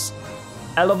wanna just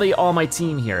elevate all my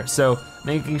team here. So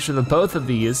making sure that both of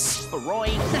these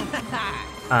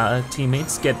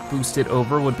teammates get boosted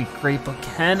over would be great, but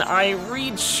can I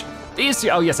reach these 2?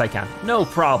 Oh yes, I can, no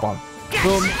problem.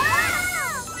 Boom.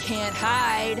 Can't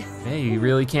hide. Hey, you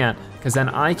really can't, because then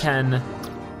I can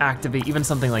activate even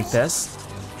something like this,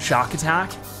 shock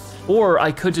attack, or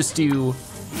I could just do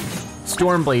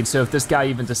Storm Blade, so if this guy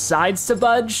even decides to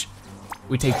budge,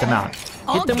 we take them out.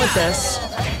 Hit them with this,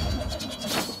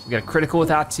 we get a critical with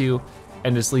that too,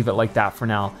 and just leave it like that for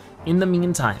now. In the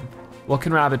meantime, what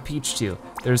can Rabbid Peach do?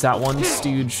 There's that one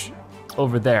stooge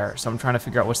over there, so I'm trying to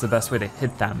figure out what's the best way to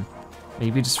hit them.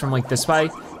 Maybe just from like this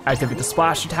way, activate the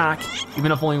splash attack.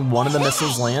 Even if only one of the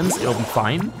missiles lands, it'll be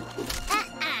fine.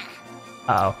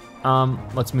 Uh-oh,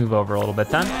 let's move over a little bit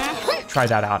then. Try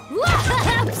that out.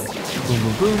 Boom,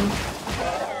 boom, boom.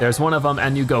 There's one of them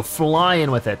and you go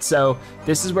flying with it. So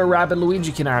this is where Rabbid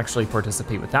Luigi can actually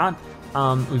participate with that.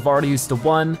 We've already used the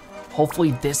 1.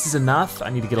 Hopefully this is enough. I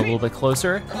need to get a little bit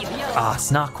closer. It's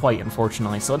not quite,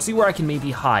 unfortunately. So let's see where I can maybe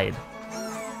hide.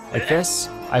 Like this.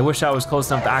 I wish I was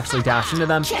close enough to actually dash into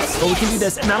them, but we can do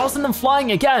this, and that'll send them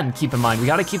flying again. Keep in mind, we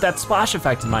gotta keep that splash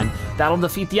effect in mind. That'll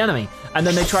defeat the enemy. And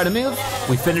then they try to move,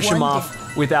 we finish them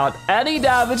off without any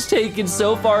damage taken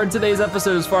so far in today's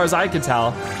episode, as far as I could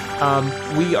tell.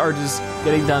 We are just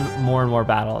getting done more and more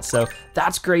battles, so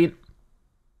that's great.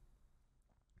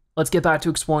 Let's get back to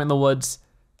exploring the woods.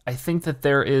 I think that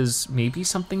there is maybe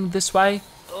something this way.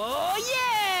 Oh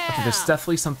yeah! Okay, there's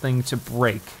definitely something to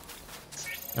break.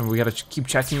 And we gotta keep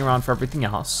checking around for everything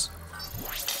else.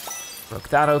 Broke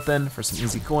that open for some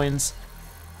easy coins.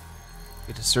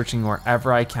 Get to searching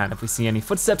wherever I can. If we see any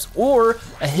footsteps or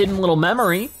a hidden little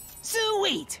memory.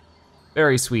 Sweet.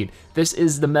 Very sweet. This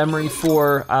is the memory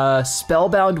for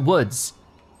Spellbound Woods.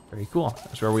 Very cool,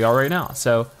 that's where we are right now.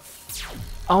 So,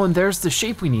 oh, and there's the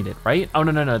shape we needed, right? Oh,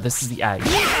 no, this is the egg.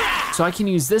 Yeah! So I can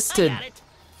use this to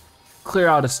clear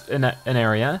out an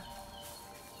area.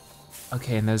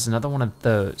 Okay, and there's another one of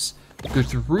those. Go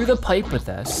through the pipe with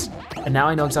this, and now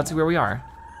I know exactly where we are.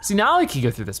 See, now I can go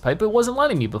through this pipe, but it wasn't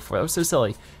letting me before. That was so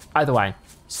silly. Either way.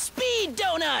 Speed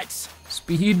donuts!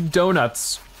 Speed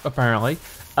donuts, apparently.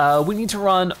 We need to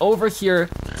run over here,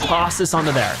 toss this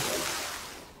onto there.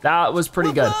 That was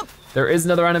pretty good. There is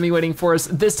another enemy waiting for us.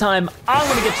 This time, I'm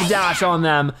gonna get to dash on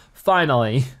them,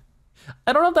 finally.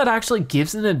 I don't know if that actually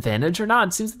gives an advantage or not.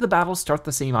 It seems that the battles start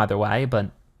the same either way,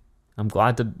 but I'm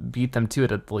glad to beat them to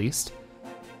it at least.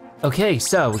 Okay,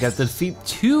 so we got to defeat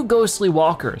 2 ghostly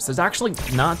walkers. There's actually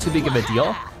not too big of a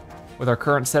deal with our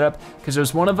current setup, because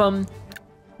there's one of them,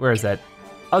 where is that?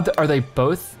 Oh, are they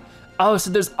both? Oh, so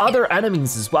there's other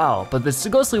enemies as well, but the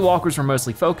ghostly walkers we're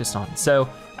mostly focused on. So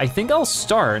I think I'll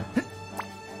start.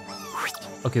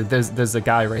 Okay, there's a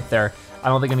guy right there. I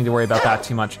don't think I need to worry about that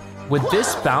too much. Would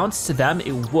this bounce to them?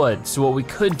 It would. So what we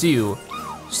could do,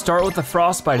 start with the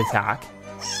frostbite attack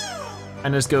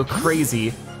and just go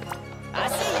crazy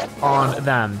on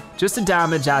them, just to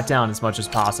damage that down as much as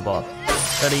possible.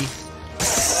 Ready?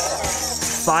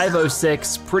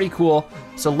 506, pretty cool.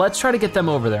 So let's try to get them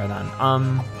over there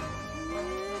then.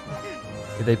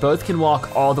 They both can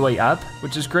walk all the way up,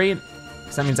 which is great,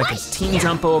 because that means I can team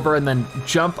jump over and then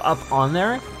jump up on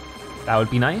there. That would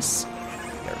be nice.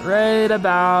 Get right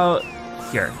about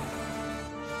here.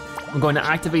 I'm going to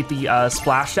activate the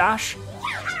splash dash.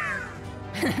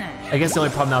 I guess the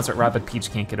only problem now is that Rabbid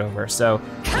Peach can't get over, so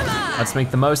let's make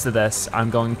the most of this.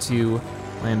 I'm going to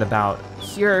land about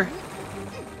here.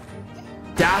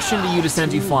 Dash into you to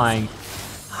send you flying.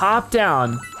 Hop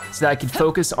down so that I can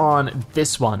focus on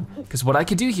this one. Because what I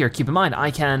could do here, keep in mind,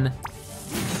 I can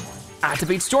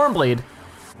activate Stormblade.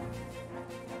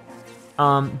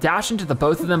 Dash into the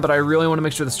both of them, but I really want to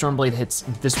make sure the Stormblade hits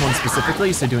this one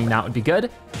specifically, so doing that would be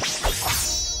good.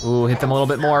 Ooh, hit them a little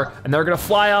bit more, and they're gonna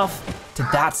fly off to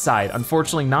that side.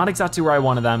 Unfortunately, not exactly where I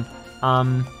wanted them,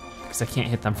 because I can't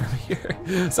hit them from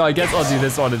here. So I guess I'll do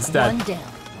this one instead. One down.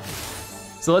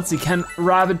 So let's see, can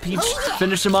Rabbid Peach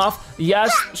finish him off?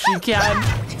 Yes, she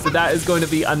can. So that is going to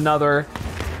be another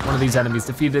one of these enemies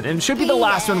defeated, and it should be the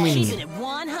last one we Keeping need. it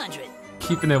 100.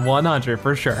 Keeping it 100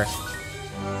 for sure.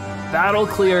 Battle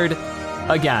cleared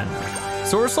again.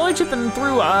 So we're slowly chipping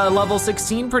through level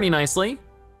 16 pretty nicely.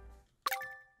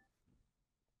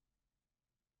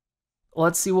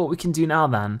 Let's see what we can do now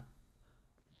then.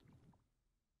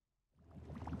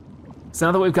 So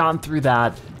now that we've gotten through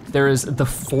that, there is the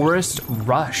Forest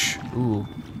Rush. Ooh,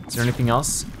 is there anything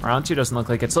else around here? Doesn't look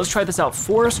like it. So let's try this out,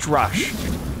 Forest Rush.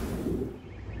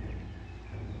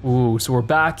 Ooh, so we're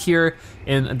back here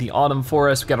in the Autumn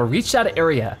Forest. We gotta reach that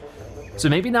area. So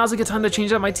maybe now's a good time to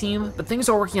change out my team, but things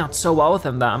are working out so well with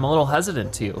him that I'm a little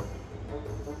hesitant to.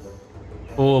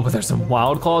 Oh, but there's some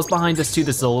wild claws behind us too.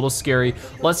 This is a little scary.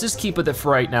 Let's just keep with it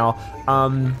for right now.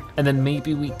 And then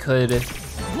maybe we could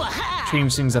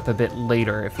change things up a bit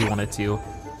later if we wanted to.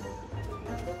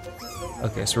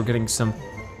 Okay, so we're getting some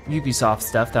Ubisoft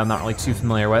stuff that I'm not really too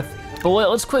familiar with. But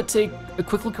let's take a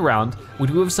quick look around. We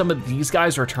do have some of these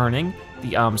guys returning,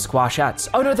 the squashettes.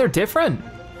 Oh no, they're different.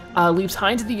 Leaps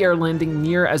high into the air, landing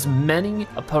near as many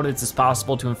opponents as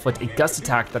possible to inflict a gust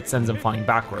attack that sends them flying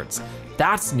backwards.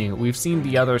 That's new. We've seen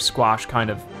the other squash kind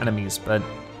of enemies, but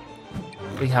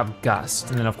they have gust.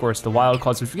 And then of course the wild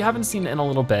claws, which we haven't seen in a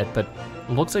little bit, but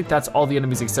it looks like that's all the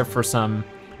enemies except for some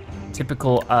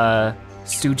typical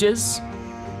stooges.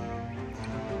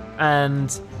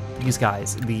 And these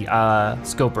guys, the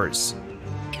scopers.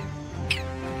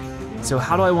 So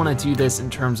how do I wanna do this in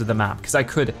terms of the map? Because I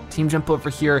could team jump over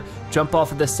here, jump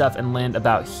off of this stuff and land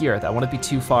about here. That wouldn't be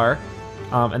too far.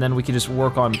 And then we could just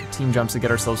work on team jumps to get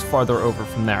ourselves farther over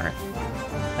from there.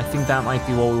 I think that might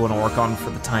be what we wanna work on for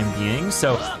the time being.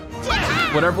 So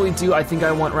whatever we do, I think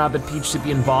I want Rabbid Peach to be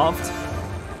involved.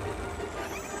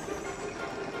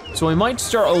 So we might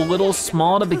start a little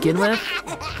small to begin with.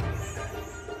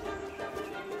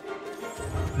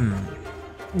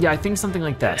 Yeah, I think something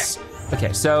like this.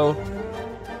 Okay, so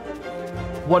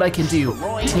what I can do,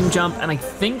 team jump, and I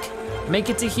think make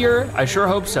it to here. I sure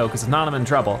hope so, because if not, I'm in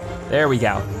trouble. There we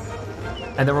go.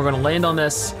 And then we're gonna land on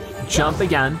this, jump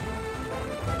again.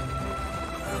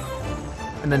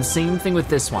 And then same thing with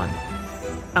this one.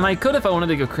 And I could if I wanted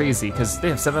to go crazy, because they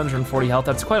have 740 health,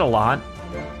 that's quite a lot.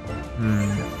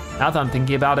 Now that I'm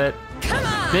thinking about it,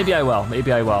 maybe I will,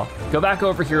 maybe I will. Go back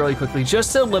over here really quickly,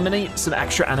 just to eliminate some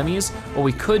extra enemies. What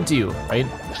we could do, right?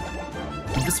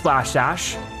 Do the splash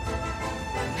dash.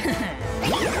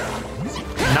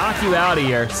 Knock you out of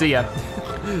here, see ya.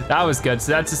 That was good,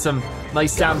 so that's just some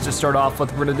nice damage to start off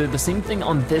with. We're gonna do the same thing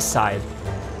on this side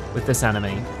with this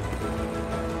enemy.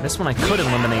 This one I could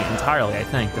eliminate entirely, I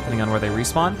think, depending on where they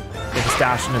respawn. They just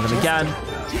dash into them again.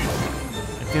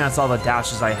 I think that's all the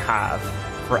dashes I have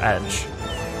for Edge.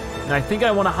 And I think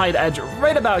I wanna hide Edge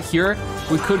right about here.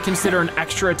 We could consider an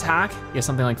extra attack. Yeah,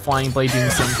 something like Flying Blade doing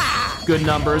some good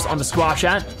numbers on the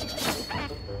squashette.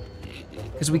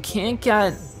 Because we can't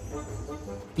get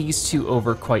these two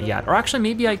over quite yet. Or actually,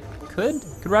 maybe I could?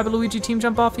 Could Rabbid Luigi team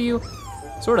jump off of you?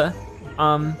 Sorta.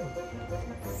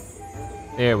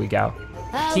 There we go.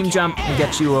 Team jump and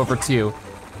get you over too.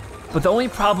 But the only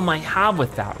problem I have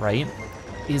with that, right,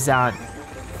 is that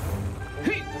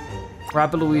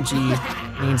Rabbid Luigi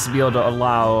needs to be able to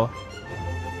allow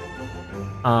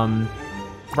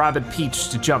Rabbid Peach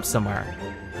to jump somewhere.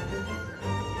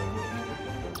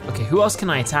 Okay, who else can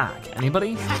I attack?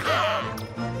 Anybody?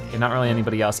 Okay, not really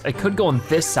anybody else. I could go on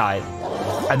this side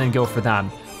and then go for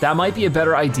them. That might be a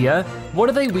better idea. What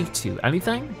are they weak to?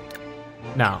 Anything?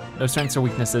 No strengths or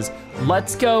weaknesses.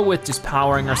 Let's go with just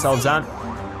powering ourselves up.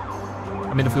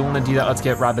 I mean, if we wanna do that, let's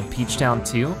get Rabbid Peach down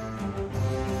too.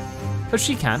 But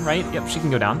she can, right? Yep, she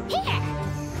can go down.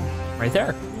 Right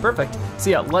there, perfect. So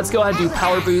yeah, let's go ahead and do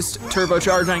power boost,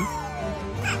 turbocharging.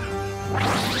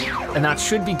 And that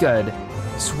should be good.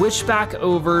 Switch back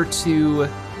over to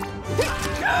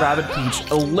Rabbid Peach,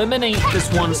 eliminate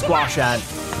this one squash ad,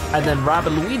 and then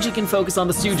Rabbid Luigi can focus on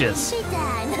the Stooges.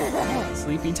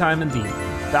 Sleepy time indeed.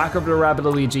 Back over to Rabbid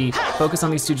Luigi, focus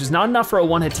on these Stooges. Not enough for a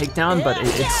one-hit takedown, but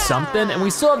it's something, and we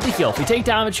still have the heal. If we take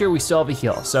damage here, we still have a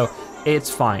heal, so it's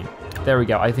fine. There we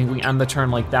go, I think we end the turn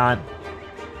like that.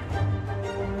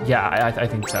 Yeah, I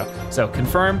think so. So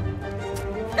confirm.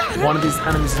 One of these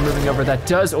enemies is moving over. That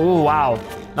does, oh wow,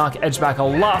 knock Edge back a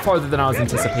lot farther than I was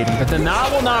anticipating, but then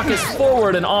that will knock us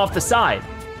forward and off the side.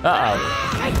 Uh-oh,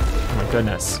 oh my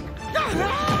goodness.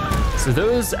 So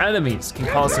those enemies can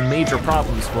cause some major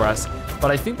problems for us, but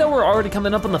I think that we're already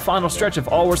coming up on the final stretch. If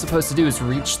all we're supposed to do is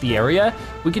reach the area,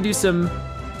 we can do some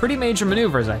pretty major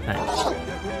maneuvers, I think.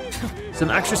 Some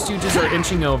extra Stooges are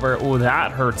inching over. Oh,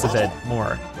 that hurts a bit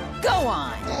more. Go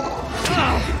on.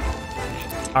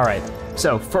 All right,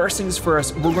 so first things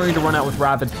first, we're going to run out with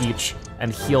Rabbid Peach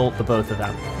and heal the both of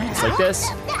them. Just like this.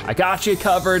 I got you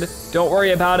covered, don't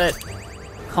worry about it.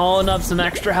 Calling up some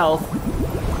extra health.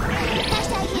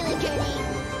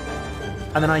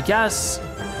 And then I guess,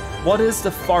 what is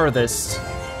the farthest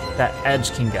that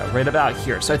Edge can go? Right about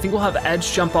here. So I think we'll have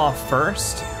Edge jump off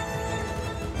first.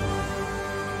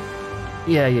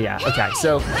 Yeah, okay,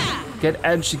 so get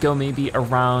Edge to go maybe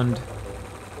around,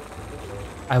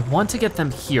 I want to get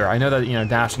them here. I know that, you know,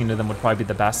 dashing into them would probably be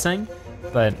the best thing,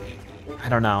 but I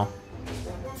don't know.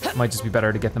 It might just be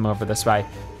better to get them over this way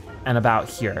and about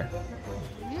here.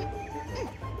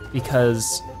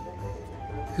 Because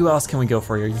who else can we go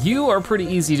for here? You are pretty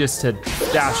easy just to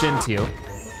dash into.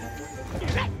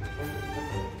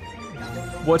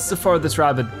 What's the farthest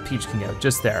Rabbid Peach can go?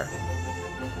 Just there.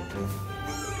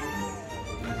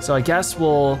 So I guess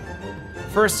we'll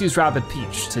first use Rabbid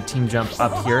Peach to team jump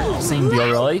up here. Same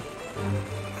deal, really.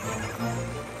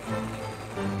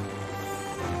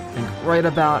 I think right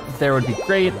about there would be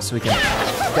great, so we can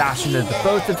dash into the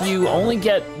both of you, only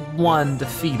get one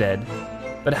defeated.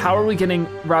 But how are we getting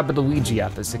Rabbid Luigi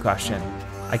up is the question.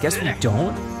 I guess we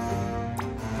don't.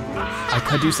 I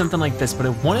could do something like this, but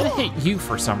it wouldn't hit you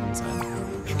for some reason.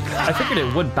 I figured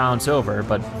it would bounce over,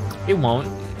 but it won't.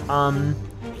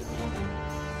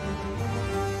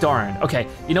 Darn, okay,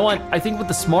 you know what? I think what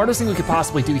the smartest thing we could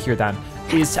possibly do here then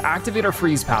is to activate our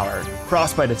freeze power,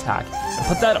 frostbite attack, and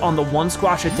put that on the one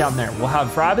squash hit down there. We'll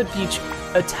have Rabbid Peach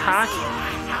attack.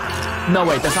 No,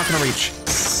 wait, that's not gonna reach.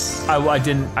 I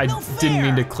didn't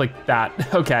mean to click that.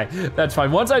 Okay, that's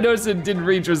fine. Once I noticed it didn't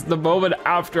reach was the moment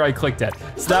after I clicked it.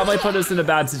 So that might put us in a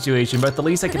bad situation, but at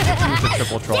least I can hit you with the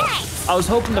triple troll. I was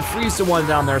hoping to freeze the one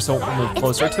down there so it would move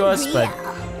closer to us, but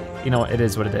you know, it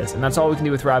is what it is. And that's all we can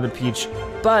do with Rabbid Peach.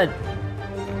 But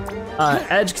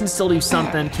Edge can still do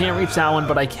something. Can't reach that one,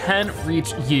 but I can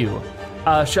reach you.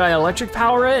 Should I electric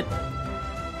power it?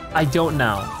 I don't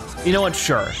know. You know what,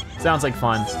 sure. Sounds like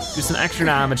fun. Do some extra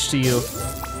damage to you.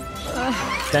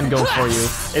 Then go for you.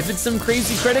 If it's some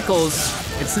crazy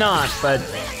criticals, it's not, but.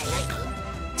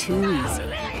 Too easy.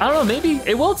 I don't know, maybe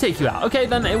it will take you out. Okay,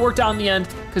 then it worked out in the end,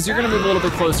 because you're gonna move a little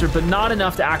bit closer, but not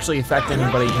enough to actually affect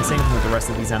anybody. The same thing with the rest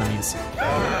of these enemies.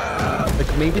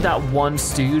 Like maybe that one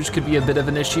Stooge could be a bit of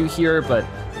an issue here, but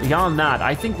beyond that,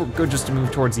 I think we're good just to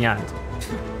move towards the end.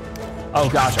 Oh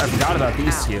gosh, I forgot about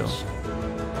these two.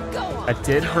 That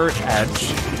did hurt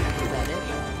Edge.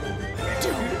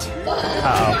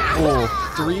 Uh-oh, ooh,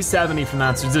 370 from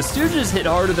that. So the Stooges hit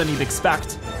harder than you'd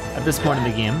expect at this point in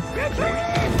the game.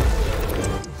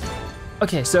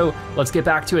 Okay, so let's get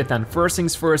back to it then. First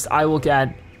things first, I will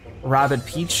get Rabbid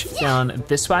Peach down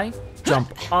this way,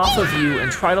 jump off of you,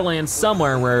 and try to land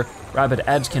somewhere where Rabbid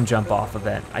Edge can jump off of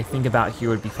it. I think about here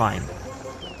would be fine.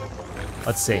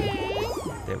 Let's see.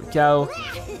 There we go.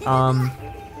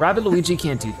 Rabbid Luigi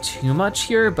can't do too much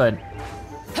here, but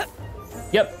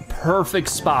yep, perfect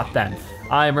spot then.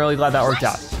 I'm really glad that worked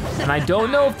out. And I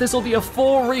don't know if this will be a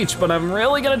full reach, but I'm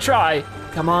really gonna try.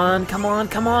 Come on, come on,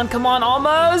 come on, come on,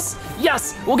 almost.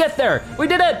 Yes, we'll get there. We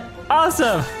did it,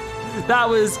 awesome. That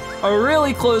was a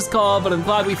really close call, but I'm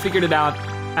glad we figured it out.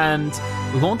 And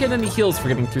we won't get any heals for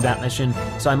getting through that mission,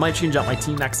 so I might change out my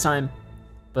team next time.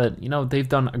 But you know, they've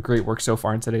done a great work so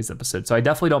far in today's episode, so I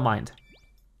definitely don't mind.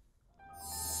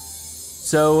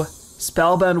 So,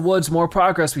 Spellbound Woods, more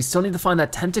progress. We still need to find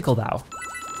that tentacle though.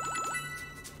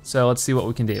 So let's see what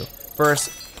we can do.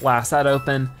 First, blast that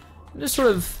open, and just sort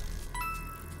of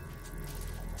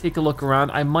take a look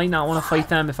around. I might not wanna fight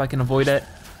them if I can avoid it.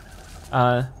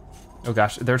 Oh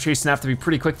gosh, they're chasing after me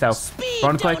pretty quick though.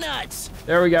 Run quick.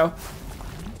 There we go.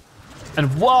 And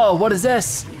whoa, what is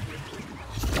this?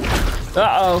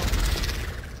 Uh-oh.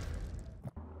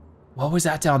 What was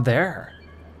that down there?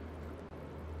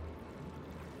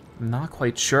 I'm not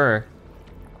quite sure.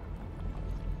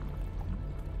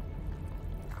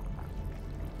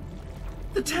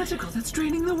 The tentacle that's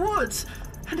draining the woods,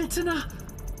 and it's in a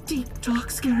deep,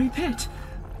 dark, scary pit.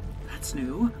 That's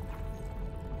new.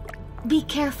 Be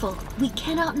careful. We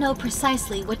cannot know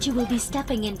precisely what you will be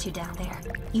stepping into down there.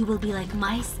 You will be like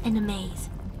mice in a maze.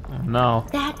 Oh no.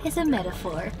 That is a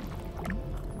metaphor.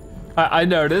 I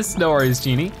noticed, no worries,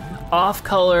 Genie. Off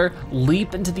color,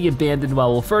 leap into the abandoned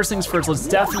well. Well, first things first, let's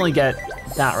definitely get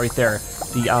that right there,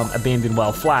 the abandoned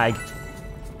well flag.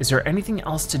 Is there anything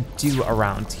else to do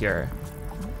around here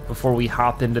before we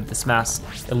hop into this mess?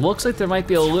 It looks like there might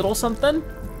be a little something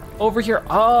over here.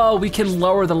 Oh, we can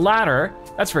lower the ladder.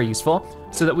 That's very useful,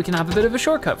 so that we can have a bit of a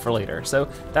shortcut for later. So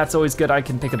that's always good. I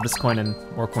can pick up this coin and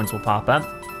more coins will pop up.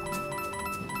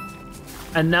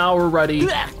 And now we're ready,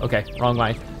 okay, wrong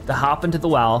way, to hop into the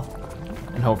well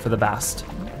and hope for the best.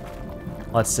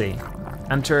 Let's see,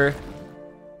 enter.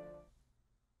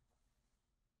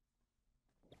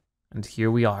 And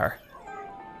here we are.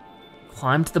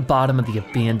 Climb to the bottom of the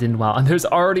abandoned well, and there's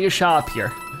already a shop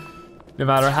here. No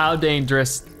matter how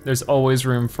dangerous, there's always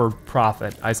room for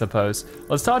profit, I suppose.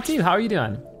 Let's talk to you, how are you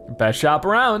doing? Best shop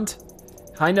around.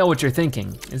 I know what you're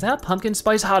thinking. Is that pumpkin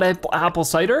spice hot apple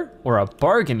cider? Or a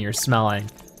bargain you're smelling?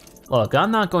 Look,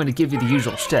 I'm not going to give you the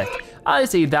usual shtick. I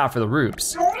save that for the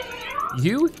rubes.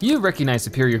 You recognize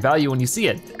superior value when you see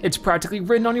it. It's practically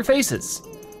written on your faces.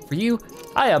 For you,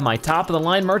 I have my top of the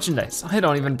line merchandise. I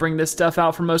don't even bring this stuff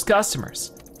out for most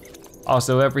customers.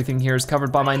 Also, everything here is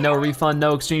covered by my no refund,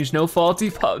 no exchange, no fault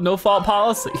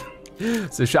policy.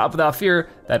 So shop without fear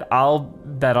that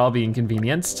I'll be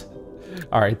inconvenienced.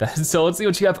 All right then, so let's see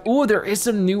what you have. Ooh, there is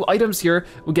some new items here.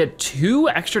 We get 2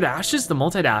 extra dashes, the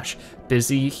multi-dash.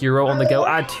 Busy, hero on the go.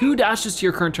 Add 2 dashes to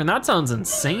your current turn. That sounds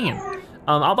insane.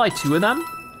 I'll buy 2 of them.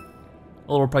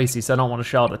 A little pricey, so I don't want to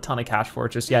shell out a ton of cash for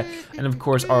it just yet. And of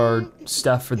course, our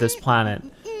stuff for this planet.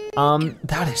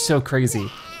 That is so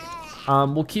crazy.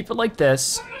 We'll keep it like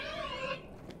this.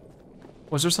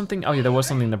 Was there something? Oh yeah, there was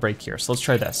something to break here. So let's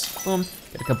try this. Boom,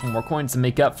 get a couple more coins to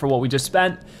make up for what we just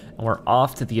spent. And we're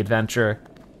off to the adventure.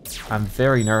 I'm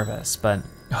very nervous, but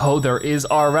oh, there is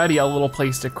already a little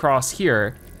place to cross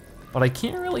here, but I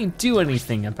can't really do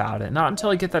anything about it, not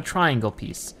until I get that triangle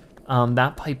piece.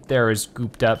 That pipe there is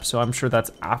gooped up, so I'm sure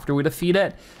that's after we defeat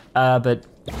it, but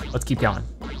let's keep going.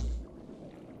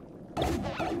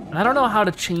 And I don't know how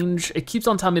to change, it keeps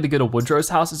on telling me to go to Woodrow's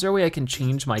house. Is there a way I can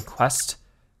change my quest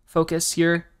focus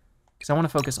here? Because I want to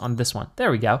focus on this one.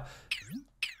 There we go.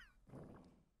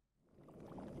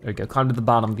 There we go, climb to the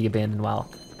bottom of the abandoned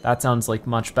well. That sounds like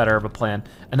much better of a plan.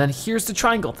 And then here's the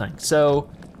triangle thing. So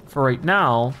for right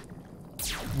now,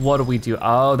 what do we do?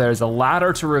 Oh, there's a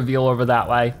ladder to reveal over that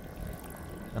way.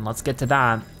 And let's get to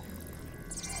that.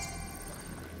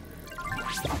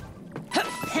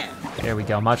 There we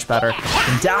go, much better.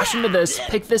 And dash into this,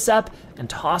 pick this up, and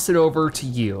toss it over to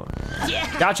you.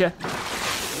 Gotcha.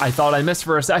 I thought I missed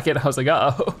for a second. I was like,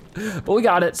 uh-oh. But we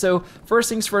got it. So first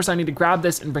things first, I need to grab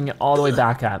this and bring it all the way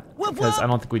back up, because I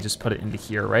don't think we just put it into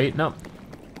here, right? Nope.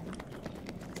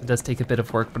 It does take a bit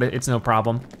of work, but it's no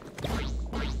problem.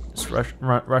 Just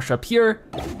rush up here,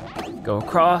 go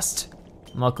across.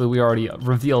 Luckily we already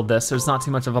revealed this, so it's not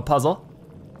too much of a puzzle.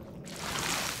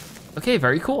 Okay,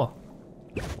 very cool.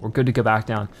 We're good to go back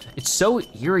down. It's so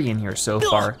eerie in here so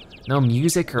far. No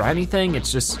music or anything,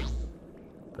 it's just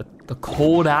the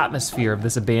cold atmosphere of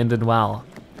this abandoned well.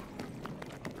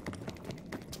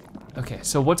 Okay,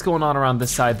 so what's going on around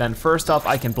this side then? First off,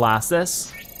 I can blast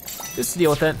this, just to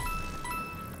deal with it.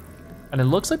 And it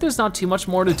looks like there's not too much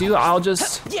more to do. I'll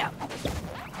just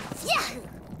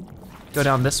go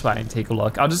down this way and take a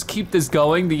look. I'll just keep this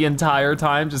going the entire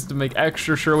time just to make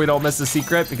extra sure we don't miss a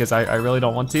secret, because I really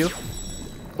don't want to.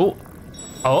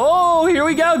 Oh, here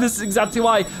we go. This is exactly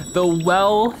why. The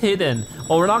well hidden.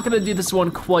 Well, we're not gonna do this one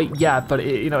quite yet, but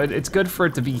it's good for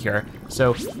it to be here.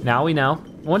 So now we know.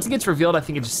 Once it gets revealed, I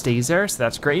think it just stays there, so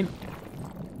that's great.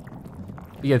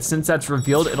 But yeah, since that's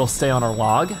revealed, it'll stay on our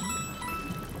log.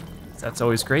 So that's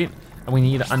always great. And we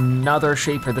need another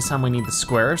shaper. This time we need the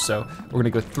square, so we're gonna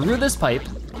go through this pipe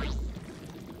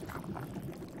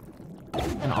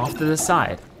and off to this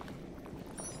side.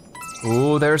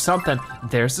 Ooh, there's something.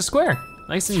 There's the square.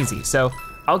 Nice and easy. So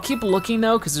I'll keep looking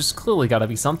though, because there's clearly gotta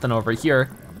be something over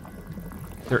here.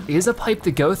 There is a pipe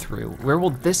to go through. Where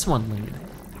will this one lead?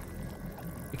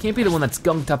 can't be the one that's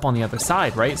gunked up on the other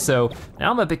side, right? So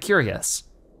now I'm a bit curious.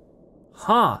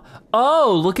 Huh,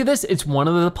 oh, look at this, it's one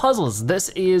of the puzzles. This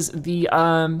is the,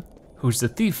 who's the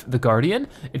thief? The guardian?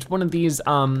 It's one of these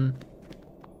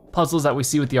puzzles that we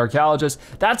see with the archaeologist.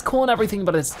 That's cool and everything,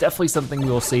 but it's definitely something we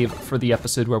will save for the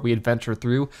episode where we adventure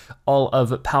through all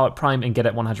of Palette Prime and get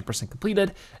it 100%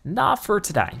 completed. Not for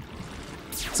today.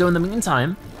 So in the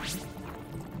meantime,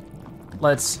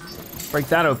 let's break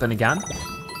that open again.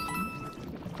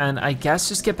 And I guess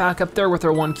just get back up there with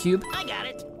our 1 cube. I got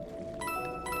it.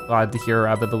 Glad to hear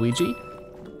Rabbid Luigi.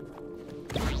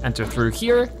 Enter through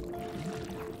here.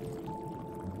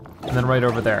 And then right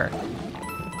over there.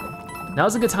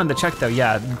 Now's a good time to check though.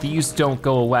 Yeah, these don't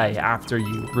go away after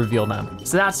you reveal them.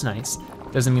 So that's nice.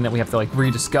 Doesn't mean that we have to like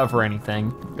rediscover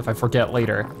anything if I forget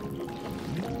later.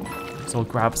 So we'll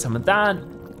grab some of that.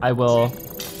 I will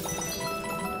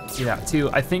do that too.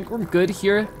 I think we're good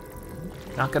here.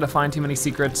 Not gonna find too many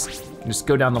secrets. Just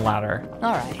go down the ladder.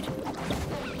 All right.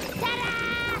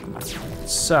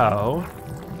 So,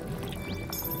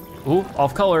 ooh,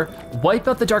 off color. Wipe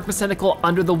out the Darkmess Tentacle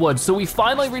under the woods. So we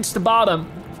finally reached the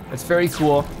bottom. That's very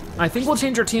cool. I think we'll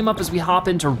change our team up as we hop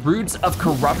into Roots of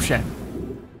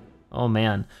Corruption. Oh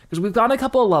man, because we've got a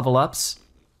couple of level ups.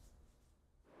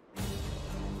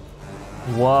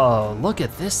 Whoa, look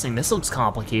at this thing. This looks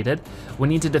complicated. We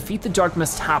need to defeat the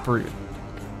Darkmess Taproot.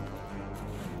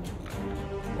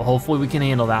 Well, hopefully we can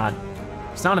handle that.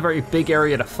 It's not a very big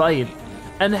area to fight.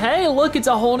 And hey, look, it's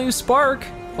a whole new spark.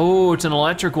 Oh, it's an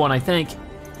electric one, I think.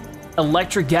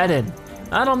 Electrogeddon.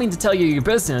 I don't mean to tell you your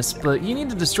business, but you need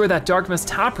to destroy that Darkmess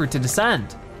Taproot to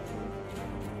descend.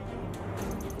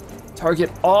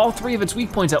 Target all 3 of its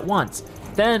weak points at once.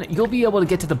 Then you'll be able to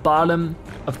get to the bottom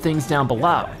of things down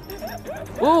below.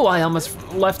 Ooh, I almost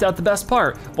left out the best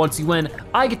part. Once you win,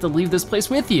 I get to leave this place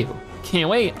with you. Can't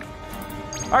wait.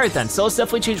 All right then, so let's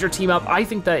definitely change our team up. I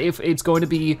think that if it's going to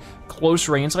be close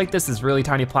range like this really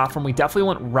tiny platform, we definitely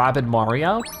want Rabbid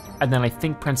Mario, and then I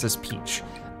think Princess Peach.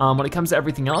 When it comes to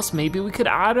everything else, maybe we could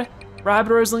add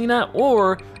Rabbid Rosalina,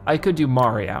 or I could do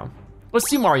Mario. Let's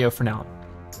do Mario for now.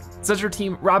 Such our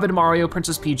team, Rabbid Mario,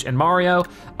 Princess Peach, and Mario.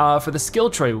 For the skill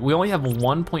tree, we only have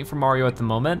 1 point for Mario at the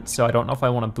moment, so I don't know if I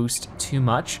wanna boost too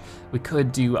much. We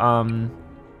could do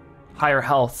higher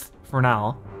health for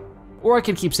now, or I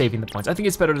could keep saving the points. I think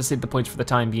it's better to save the points for the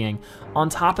time being. On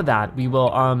top of that, we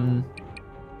will, oh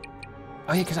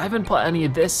yeah, because I haven't put any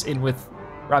of this in with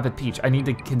Rabbid Peach. I need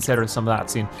to consider some of that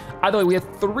soon. Either way, we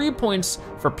have 3 points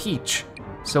for Peach.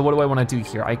 So what do I wanna do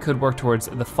here? I could work towards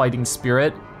the Fighting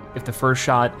Spirit. If the first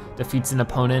shot defeats an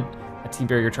opponent, a Team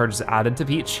Barrier charge is added to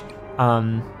Peach.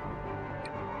 But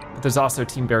there's also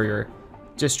Team Barrier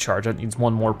Discharge. That needs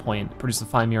 1 more point. Produce a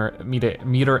 5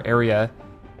 meter area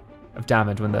of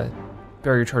damage when the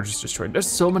barrier charge is destroyed. There's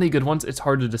so many good ones, it's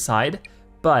hard to decide,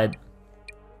 but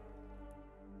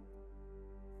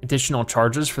additional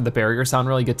charges for the barrier sound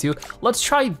really good too. Let's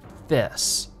try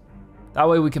this. That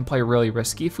way we can play really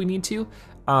risky if we need to.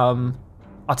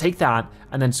 I'll take that,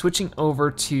 and then switching over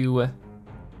to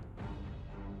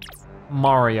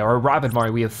Mario, or Rabbid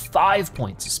Mario, we have 5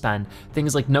 points to spend.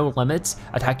 Things like no limits,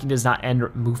 attacking does not end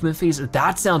movement phase.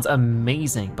 That sounds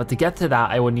amazing, but to get to that,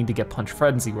 I would need to get Punch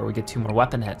Frenzy, where we get 2 more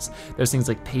weapon hits. There's things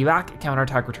like Payback,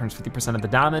 counterattack returns 50% of the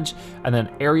damage, and then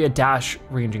area dash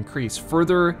range increase.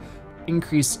 Further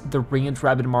increase the range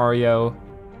Rabbid Mario,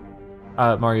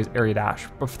 Mario's area dash,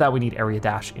 but for that we need area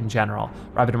dash in general.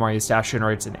 Rabbid Mario's dash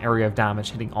generates an area of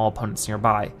damage hitting all opponents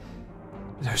nearby.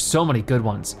 There's so many good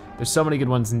ones. There's so many good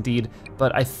ones indeed,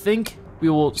 but I think we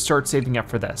will start saving up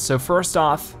for this. So first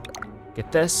off,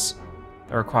 get this.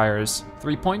 That requires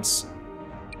 3 points.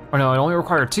 Or no, it only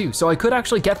required 2, so I could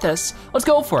actually get this. Let's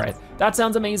go for it. That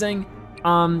sounds amazing,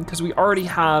 because we already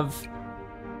have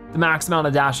the max amount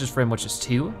of dashes for him, which is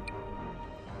 2.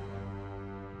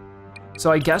 So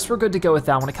I guess we're good to go with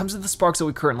that. When it comes to the sparks that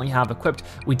we currently have equipped,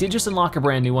 we did just unlock a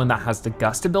brand new one that has the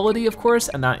gust ability, of course,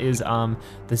 and that is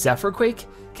the Zephyr Quake.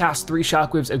 Cast 3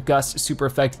 shockwaves of gust super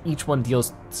effect, each one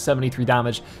deals 73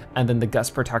 damage, and then the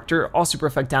Gust Protector. All super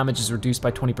effect damage is reduced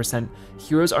by 20%.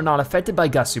 Heroes are not affected by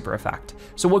gust super effect.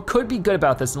 So what could be good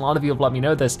about this, and a lot of you have let me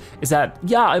know this, is that,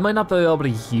 yeah, I might not be able to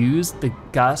use the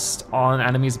gust on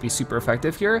enemies to be super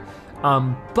effective here,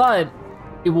 but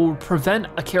it will prevent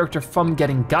a character from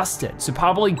getting gusted. So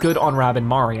probably good on Rabbid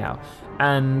Mario.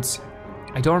 And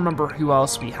I don't remember who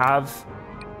else we have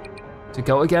to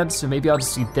go against, so maybe I'll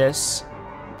just do this.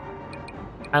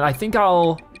 And I think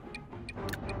I'll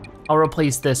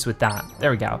replace this with that.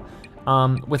 There we go.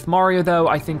 With Mario though,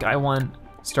 I think I want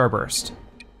Starburst.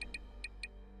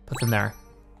 Put them there.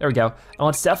 There we go. And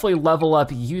let's definitely level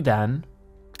up you then.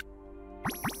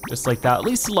 just like that, at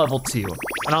least to level 2.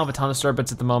 I don't have a ton of star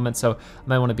bits at the moment, so I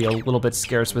might wanna be a little bit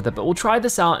scarce with it, but we'll try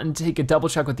this out and take a double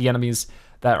check with the enemies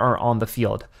that are on the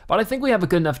field. But I think we have a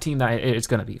good enough team that it's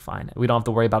gonna be fine. We don't have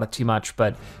to worry about it too much,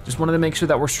 but just wanted to make sure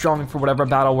that we're strong for whatever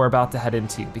battle we're about to head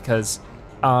into, because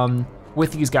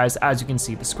with these guys, as you can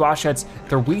see, the squash heads,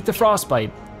 they're weak to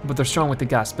frostbite, but they're strong with the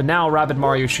gust. But now Rabbid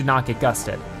Mario should not get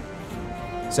gusted.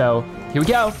 So here we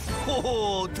go.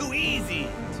 Oh, too easy.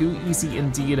 Too easy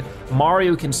indeed.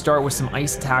 Mario can start with some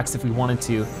ice attacks if we wanted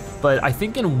to, but I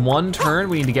think in one turn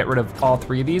we need to get rid of all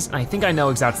 3 of these, and I think I know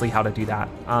exactly how to do that.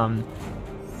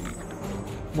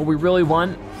 What we really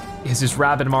want is just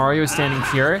Rabbid Mario standing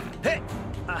here.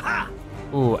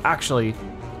 Ooh, actually,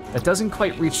 that doesn't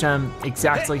quite reach them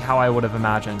exactly how I would have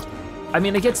imagined. I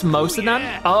mean, it gets most of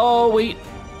them. Oh, wait.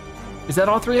 Is that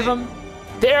all 3 of them?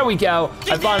 There we go.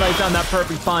 I finally found that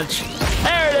perfect punch.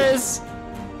 There it is.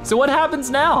 So what happens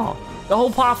now? The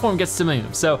whole platform gets to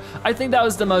move. So I think that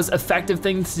was the most effective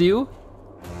thing to do.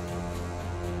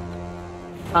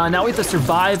 Now we have to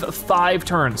survive 5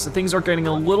 turns. So things are getting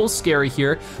a little scary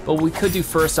here, but what we could do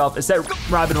first off is set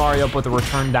Rabbid Mario up with a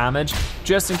return damage,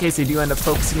 just in case they do end up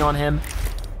focusing on him.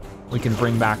 We can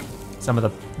bring back some of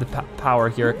the power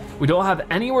here. We don't have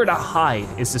anywhere to hide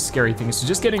is the scary thing. So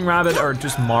just getting Rabbid or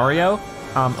just Mario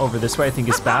over this way I think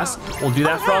is best. We'll do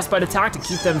that frostbite attack to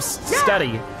keep them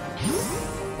steady.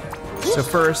 So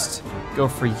first, go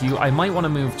for you. I might wanna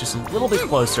move just a little bit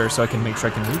closer so I can make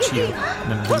sure I can reach you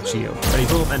and then reach you. Ready,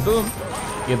 boom, and boom.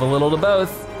 Give a little to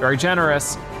both, very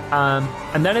generous.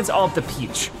 And then it's all up to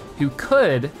Peach, who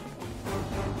could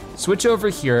switch over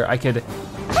here. I could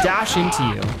dash into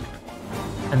you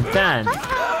and then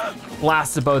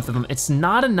blast to both of them. It's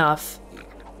not enough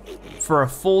for a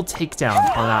full takedown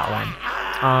on that one.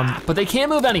 But they can't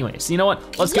move anyway, so you know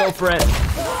what? Let's go for it.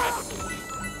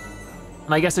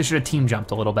 And I guess I should have team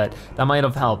jumped a little bit. That might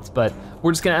have helped, but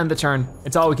we're just gonna end the turn.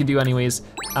 It's all we can do anyways.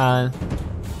 Let's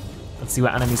see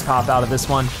what enemies pop out of this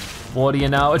one. What do you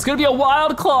know? It's gonna be a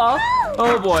Wild Claw.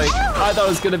 Oh boy, I thought it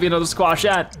was gonna be another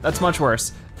Squashette. That's much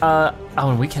worse. Oh,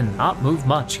 and we cannot move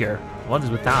much here. What is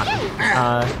with that?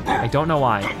 I don't know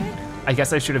why. I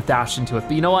guess I should have dashed into it,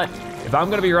 but you know what? If I'm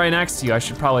gonna be right next to you, I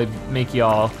should probably make you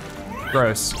all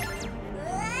gross.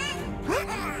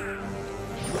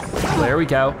 There we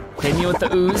go. Hitting you with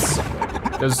the ooze.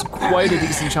 Does quite a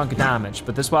decent chunk of damage,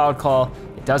 but this Wild Claw,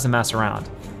 it doesn't mess around.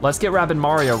 Let's get Rabbid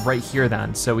Mario right here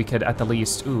then, so we could at the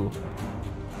least, ooh.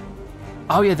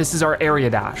 Oh yeah, this is our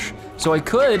area dash. So I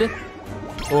could,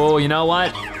 oh, you know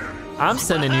what? I'm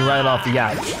sending you right off the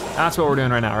edge. That's what we're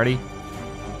doing right now, ready?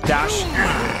 Dash,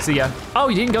 see ya. Oh,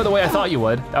 you didn't go the way I thought you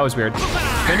would. That was weird.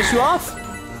 Finish you off,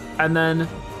 and then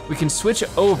we can switch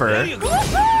over,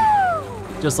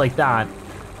 just like that,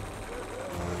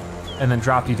 and then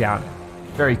drop you down.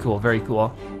 Very cool, very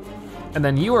cool. And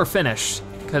then you are finished,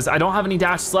 because I don't have any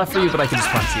dashes left for you, but I can just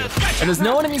punch you. And there's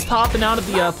no enemies popping out of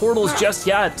the portals just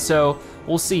yet, so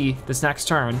we'll see this next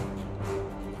turn.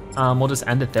 We'll just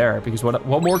end it there, because what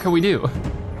more can we do?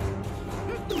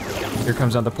 Here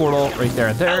comes another portal, right there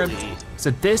and there.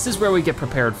 So this is where we get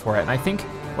prepared for it. And I think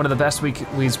one of the best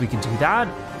ways we can do that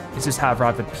is just have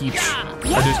Rabbid Peach.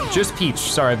 Or just Peach,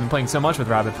 sorry, I've been playing so much with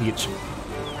Rabbid Peach.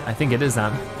 I think it is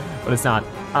them, but it's not.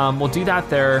 We'll do that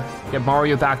there, get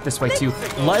Mario back this way too.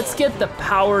 Let's get the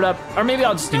powered up, or maybe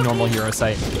I'll just do normal hero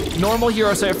sight. Normal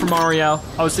hero sight for Mario.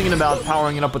 I was thinking about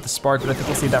powering it up with the spark, but I think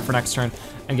we'll save that for next turn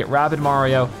and get Rabbid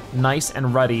Mario nice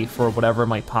and ready for whatever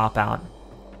might pop out.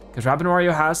 Because Rabbid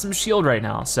Mario has some shield right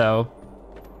now, so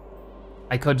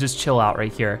I could just chill out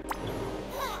right here.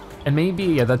 And maybe,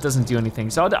 yeah, that doesn't do anything,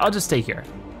 so I'll just stay here.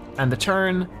 And the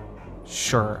turn,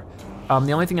 sure.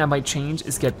 The only thing I might change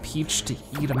is get Peach to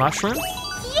eat a mushroom,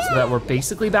 so that we're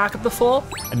basically back up to full,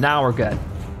 and now we're good.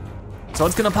 So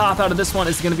what's gonna pop out of this one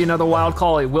is gonna be another Wild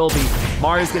Call, it will be.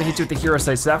 Mario's gonna hit you with the hero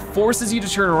sight, so that forces you to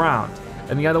turn around.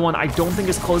 And the other one, I don't think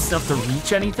is close enough to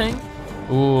reach anything.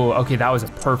 Ooh, okay, that was a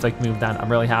perfect move then.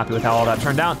 I'm really happy with how all that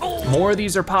turned out. More of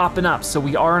these are popping up, so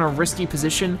we are in a risky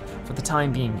position for the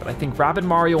time being, but I think Rabbid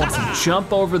Mario wants to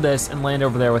jump over this and land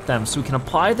over there with them, so we can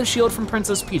apply the shield from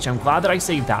Princess Peach. I'm glad that I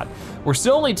saved that. We're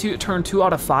still only turn 2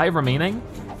 out of 5 remaining.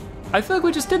 I feel like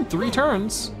we just did 3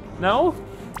 turns. No?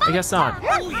 I guess not.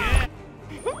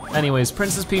 Anyways,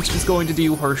 Princess Peach is going to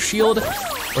do her shield,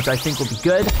 which I think will be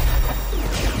good.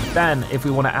 Then, if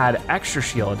we wanna add extra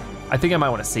shield, I think I might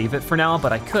wanna save it for now,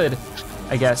 but I could,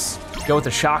 I guess, go with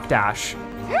the shock dash.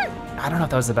 I don't know if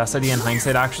that was the best idea in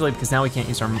hindsight actually, because now we can't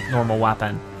use our normal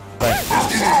weapon. But,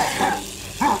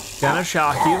 gonna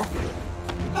shock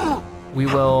you. We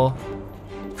will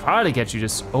try to get you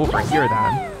just over here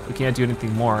then. We can't do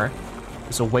anything more.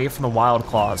 Just away from the Wild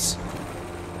Claws.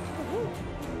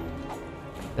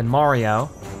 then Mario.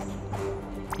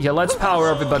 Yeah, let's power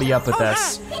everybody up with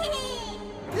this.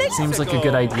 Seems like a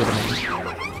good idea to me.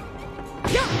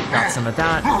 Got some of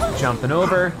that, jumping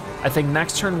over. I think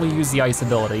next turn we'll use the ice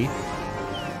ability.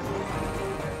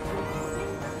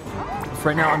 For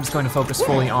right now, I'm just going to focus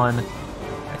fully on,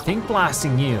 I think,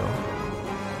 blasting you.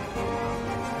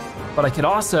 But I could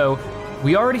also,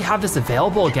 we already have this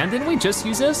available again. Didn't we just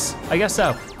use this? I guess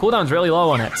so. Cooldown's really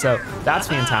low on it, so that's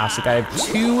fantastic. I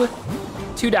have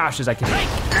two dashes I can make,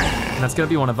 and that's gonna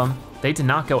be one of them. They did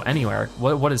not go anywhere.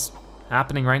 What is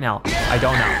happening right now? I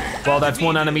don't know. Well, that's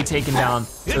one enemy taken down,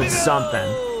 so it's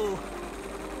something.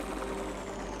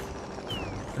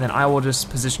 And then I will just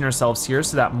position ourselves here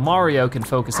so that Mario can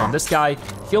focus on this guy.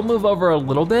 He'll move over a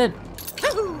little bit,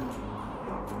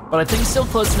 but I think still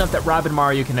close enough that Rabbid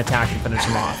Mario can attack and finish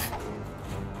him off.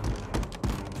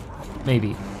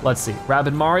 Maybe, let's see.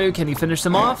 Rabbid Mario, can he finish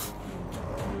him off?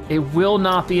 It will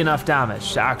not be enough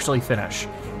damage to actually finish,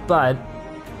 but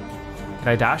can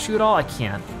I dash you at all? I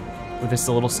can't. Ooh, this is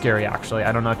a little scary actually.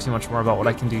 I don't know too much more about what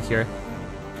I can do here.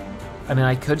 I mean,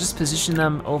 I could just position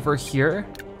them over here.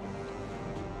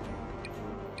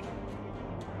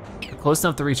 They're close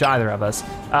enough to reach either of us.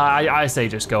 I say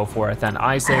just go for it then.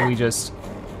 I say we just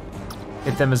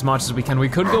hit them as much as we can. We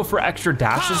could go for extra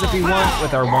dashes if we want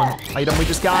with our one item we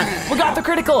just got. We got the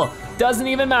critical! Doesn't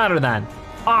even matter then.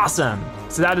 Awesome.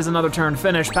 So that is another turn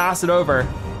finish, pass it over.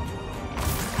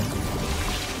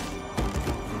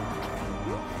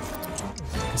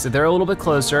 So they're a little bit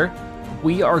closer.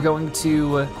 We are going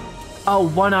to,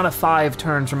 1 out of 5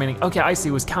 turns remaining. Okay, I see,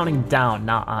 it was counting down,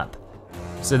 not up.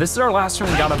 So this is our last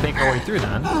turn, we gotta make our way through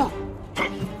then.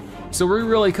 So we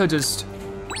really could just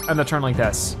end the turn like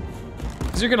this.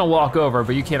 Because you're gonna walk over,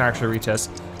 but you can't actually reach us.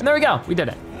 And there we go, we did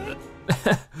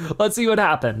it. Let's see what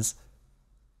happens.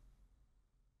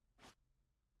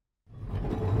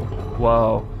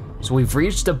 Whoa, so we've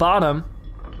reached the bottom.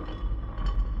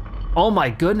 Oh my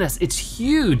goodness, it's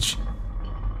huge.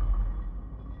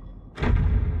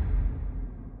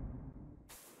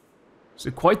 So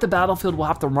quite the battlefield we'll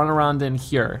have to run around in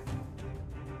here.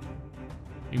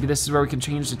 Maybe this is where we can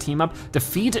change the team up.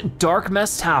 Defeat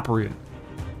Darkmess Taproot.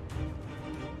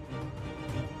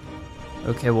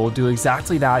 Okay, we'll do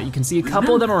exactly that. You can see a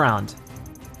couple of them around.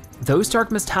 Those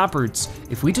Darkmess Taproots,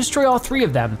 if we destroy all 3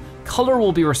 of them, color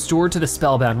will be restored to the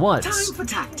Spellbound Woods. Time for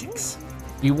tactics.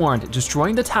 Be warned,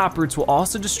 destroying the taproots will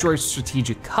also destroy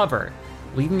strategic cover,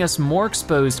 leaving us more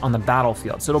exposed on the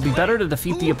battlefield. So it'll be better to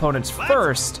defeat the opponents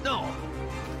first,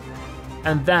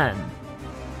 and then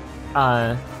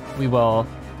we will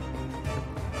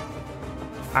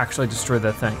actually destroy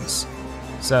the things.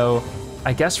 So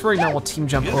I guess for right now we'll team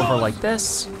jump over like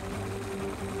this.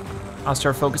 I'll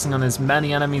start focusing on as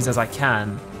many enemies as I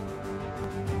can.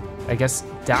 I guess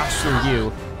dash through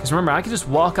you. Because remember, I can just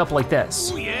walk up like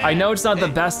this. I know it's not the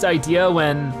best idea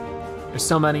when there's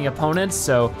so many opponents,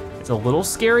 so it's a little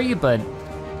scary, but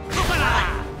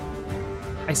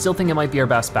I still think it might be our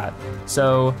best bet.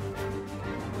 So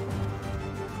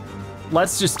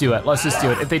let's just do it, let's just do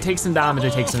it. If they take some damage,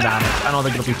 they take some damage. I don't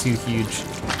think it'll be too huge.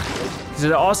 Because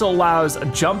it also allows a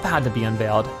jump pad to be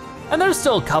unveiled, and there's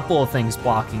still a couple of things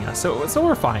blocking us, so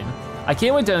we're fine. I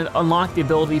can't wait to unlock the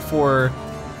ability for,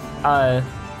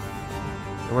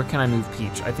 where can I move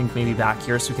Peach? I think maybe back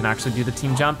here so we can actually do the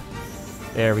team jump.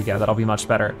 There we go, that'll be much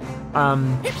better.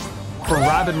 For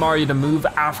Rabbid Mario to move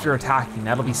after attacking,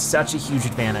 that'll be such a huge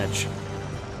advantage.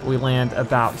 We land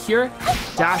about here,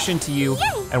 dash into you,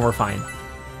 and we're fine.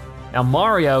 Now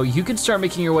Mario, you can start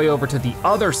making your way over to the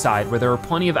other side where there are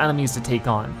plenty of enemies to take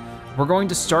on. We're going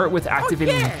to start with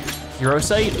activating Hero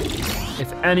Sight.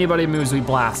 If anybody moves, we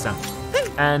blast them.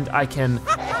 And I can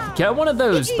get one of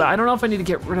those, but I don't know if I need to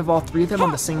get rid of all 3 of them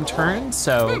on the same turn,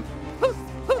 so.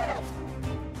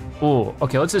 Ooh,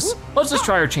 okay, let's just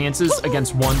try our chances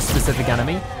against one specific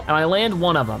enemy, and I land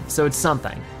one of them, so it's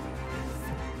something.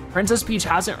 Princess Peach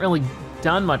hasn't really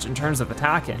done much in terms of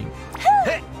attacking.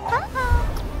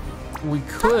 We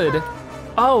could,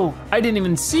 oh, I didn't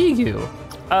even see you.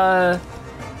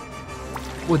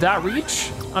 Would that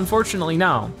reach? Unfortunately,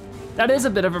 no. That is a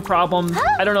bit of a problem.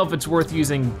 I don't know if it's worth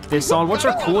using this on. What's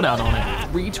our cooldown on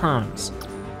it? 3 turns.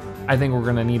 I think we're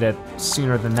gonna need it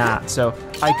sooner than that. So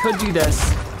I could do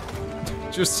this,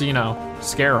 just to, you know,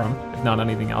 scare them, if not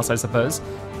anything else, I suppose.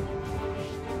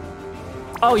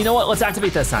 Oh, you know what? Let's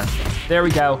activate this then. There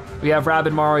we go. We have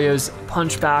Rabbid Mario's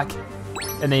punch back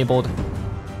enabled.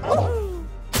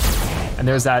 And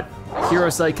there's that Hero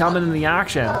Sight coming in the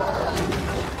action.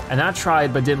 And that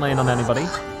tried, but didn't land on anybody.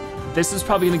 This is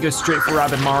probably gonna go straight for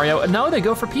Rabbid Mario. No, they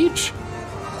go for Peach.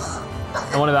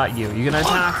 And what about you? You gonna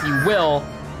attack? You will.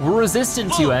 We're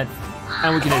resistant to it.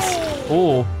 And we can just,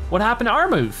 oh, what happened to our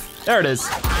move? There it is.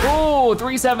 Oh,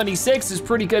 376 is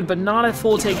pretty good, but not a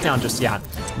full takedown just yet.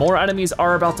 More enemies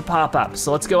are about to pop up,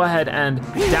 so let's go ahead and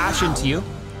dash into you.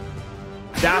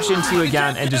 Dash into you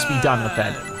again and just be done with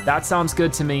it. That sounds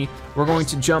good to me. We're going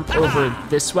to jump over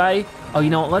this way. Oh, you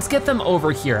know what, let's get them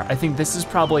over here. I think this is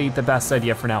probably the best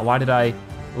idea for now. Why did I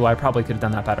probably could have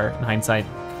done that better in hindsight.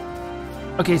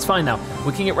 Okay, it's fine now.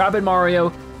 We can get Rabbid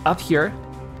Mario up here.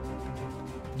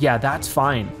 Yeah, that's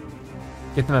fine.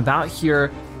 Get them about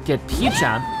here, get Peach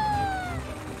out.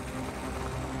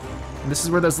 And this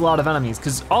is where there's a lot of enemies,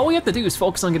 because all we have to do is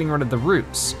focus on getting rid of the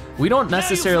roots. We don't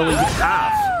necessarily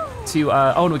have to,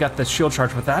 oh, and we got the shield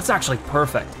charge with that. That's actually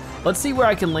perfect. Let's see where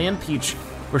I can land Peach,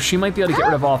 where she might be able to get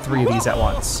rid of all three of these at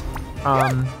once.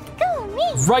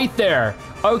 Right there.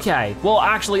 Okay, well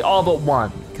actually all but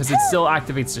one, because it still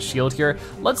activates the shield here.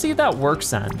 Let's see if that works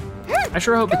then. I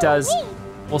sure hope it does.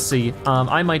 We'll see.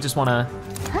 I might just wanna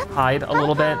hide a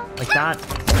little bit, like that.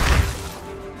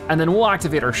 And then we'll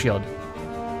activate our shield.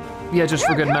 Yeah, just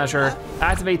for good measure.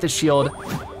 Activate the shield.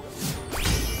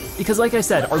 Because like I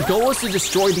said, our goal is to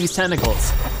destroy these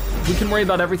tentacles. We can worry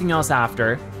about everything else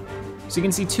after. So you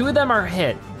can see 2 of them are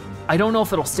hit. I don't know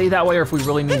if it'll stay that way or if we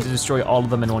really need to destroy all of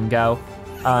them in one go.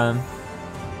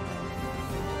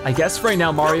 I guess for right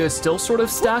now, Mario is still sort of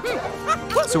stuck.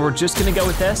 So we're just gonna go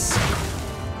with this.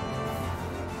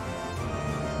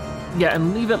 Yeah,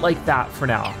 and leave it like that for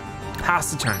now.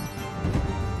 Pass the turn.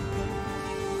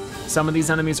 Some of these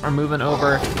enemies are moving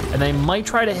over and they might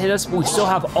try to hit us, but we still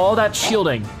have all that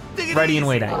shielding ready and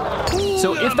waiting.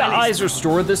 So if the eye is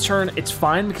restored this turn, it's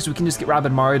fine because we can just get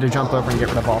Rabbid Mario to jump over and get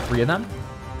rid of all 3 of them.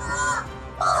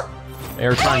 They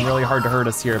are trying really hard to hurt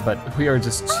us here, but we are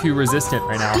just too resistant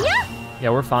right now. Yeah,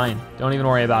 we're fine. Don't even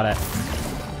worry about it.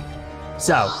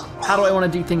 So, how do I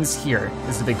want to do things here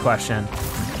is the big question.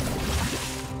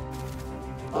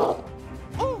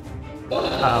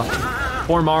 Uh-oh.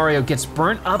 Poor Mario gets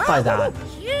burnt up by that.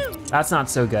 That's not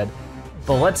so good.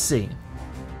 But let's see.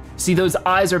 See, those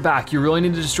eyes are back. You really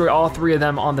need to destroy all 3 of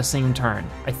them on the same turn,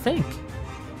 I think,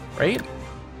 right?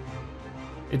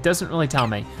 It doesn't really tell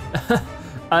me.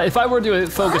 If I were to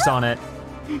focus on it,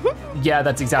 yeah,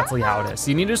 that's exactly how it is. So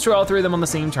you need to destroy all 3 of them on the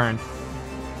same turn.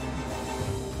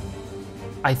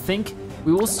 I think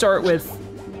we will start with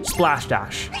Splash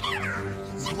Dash.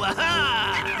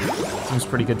 Seems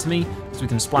pretty good to me, so we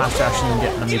can Splash Dash and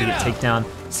get an immediate takedown.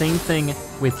 Same thing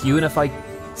with you, and if I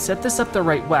set this up the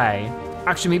right way,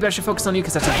 actually maybe I should focus on you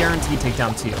because that's a guaranteed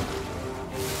takedown too.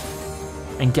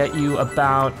 And get you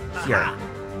about here.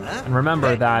 And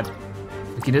remember that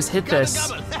we can just hit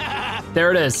this.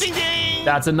 There it is.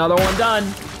 That's another one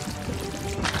done.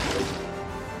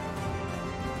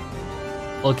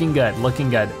 Looking good, looking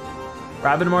good.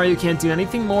 Rabbid Mario can't do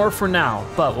anything more for now,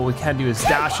 but what we can do is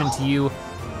dash into you,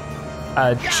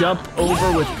 jump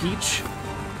over with Peach,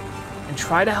 and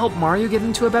try to help Mario get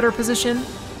into a better position,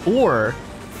 or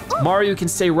Mario can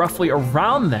stay roughly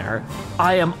around there.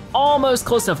 I am almost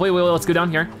close enough, wait, let's go down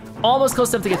here. Almost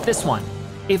close enough to get this one.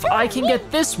 If I can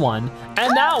get this one,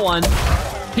 and that one,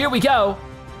 here we go.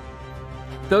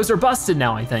 Those are busted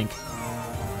now, I think.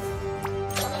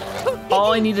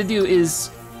 All I need to do is,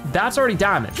 that's already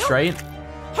damaged, right?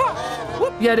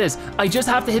 Yeah, it is. I just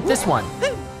have to hit this one.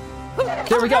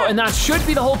 There we go, and that should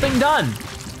be the whole thing done.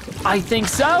 I think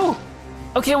so.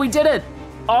 Okay, we did it.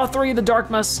 All 3 of the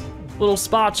Darkmess little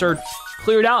spots are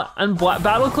cleared out, and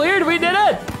battle cleared, we did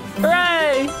it.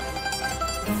 Hooray!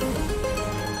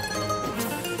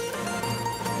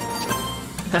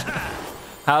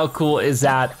 How cool is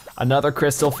that? Another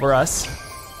crystal for us.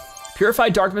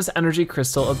 Purified Darkmess Energy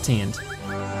Crystal obtained.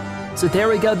 So there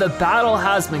we go, the battle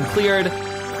has been cleared.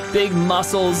 Big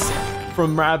muscles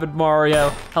from Rabbid Mario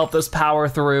helped us power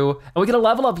through. And we get a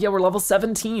level up, yeah, we're level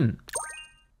 17.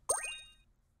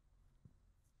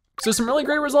 So some really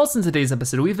great results in today's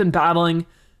episode. We've been battling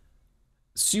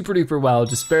super duper well,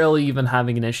 just barely even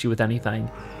having an issue with anything.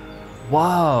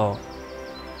 Whoa.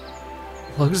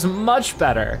 Looks much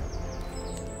better.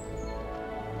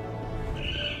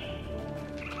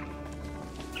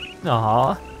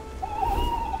 Aww.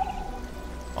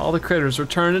 All the critters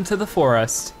returned into the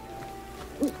forest.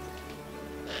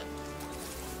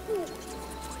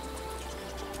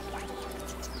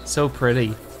 So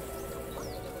pretty.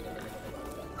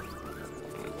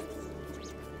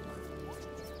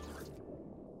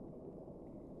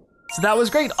 So that was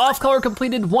great. Off color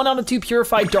completed, 1 out of 2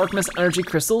 purified Darkmess energy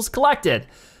crystals collected.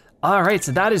 All right,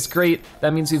 so that is great.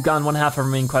 That means we've gotten 1/2 of our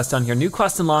main quest done here. New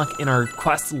quest unlock in our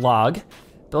quest log.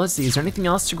 But let's see, is there anything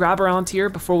else to grab around here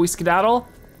before we skedaddle?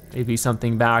 Maybe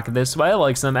something back this way,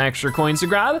 like some extra coins to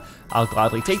grab. I'll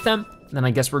gladly take them. then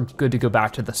I guess we're good to go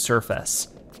back to the surface.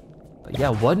 But yeah,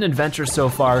 what an adventure so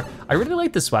far. I really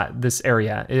like this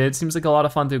area. It seems like a lot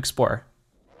of fun to explore.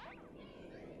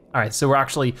 All right, so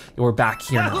we're back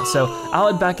here now. So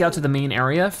I'll head back out to the main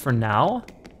area for now,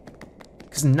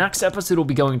 because next episode we'll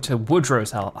be going to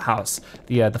Woodrow's house.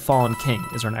 The Fallen King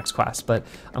is our next quest, but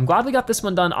I'm glad we got this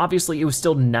one done. Obviously, it was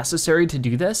still necessary to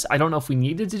do this. I don't know if we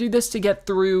needed to do this to get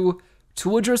through to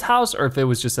Woodrow's house, or if it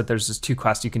was just that there's just 2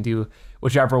 quests you can do,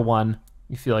 whichever one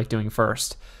you feel like doing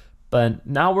first. But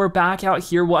now we're back out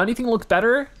here. Will anything look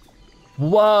better?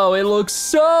 Whoa, it looks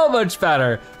so much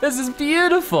better. This is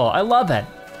beautiful, I love it.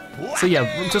 So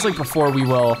yeah, just like before, we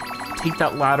will take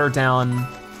that ladder down.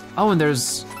 Oh, and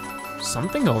there's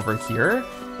something over here.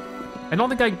 I don't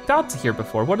think I got to here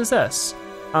before. What is this?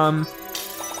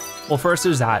 Well, first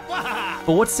there's that.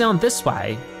 But what's down this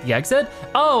way? The exit?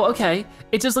 Oh, okay.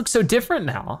 It just looks so different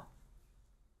now.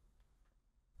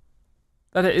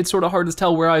 That it's sort of hard to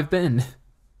tell where I've been.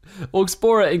 We'll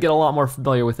explore it and get a lot more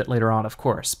familiar with it later on, of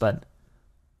course, but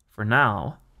for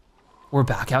now, we're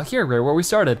back out here, right where we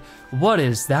started. What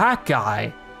is that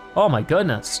guy? Oh my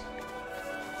goodness.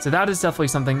 So that is definitely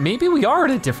something. Maybe we are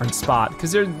at a different spot,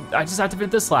 because I just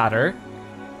activated this ladder.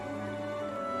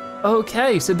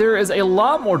 Okay, so there is a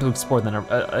lot more to explore than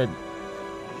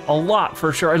a lot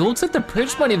for sure. It looks like the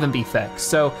bridge might even be fixed.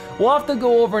 So we'll have to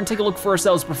go over and take a look for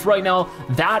ourselves, but for right now,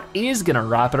 that is gonna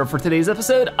wrap it up for today's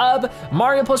episode of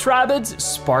Mario plus Rabbids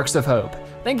Sparks of Hope.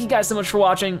 Thank you guys so much for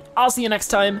watching. I'll see you next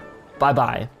time.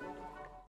 Bye-bye.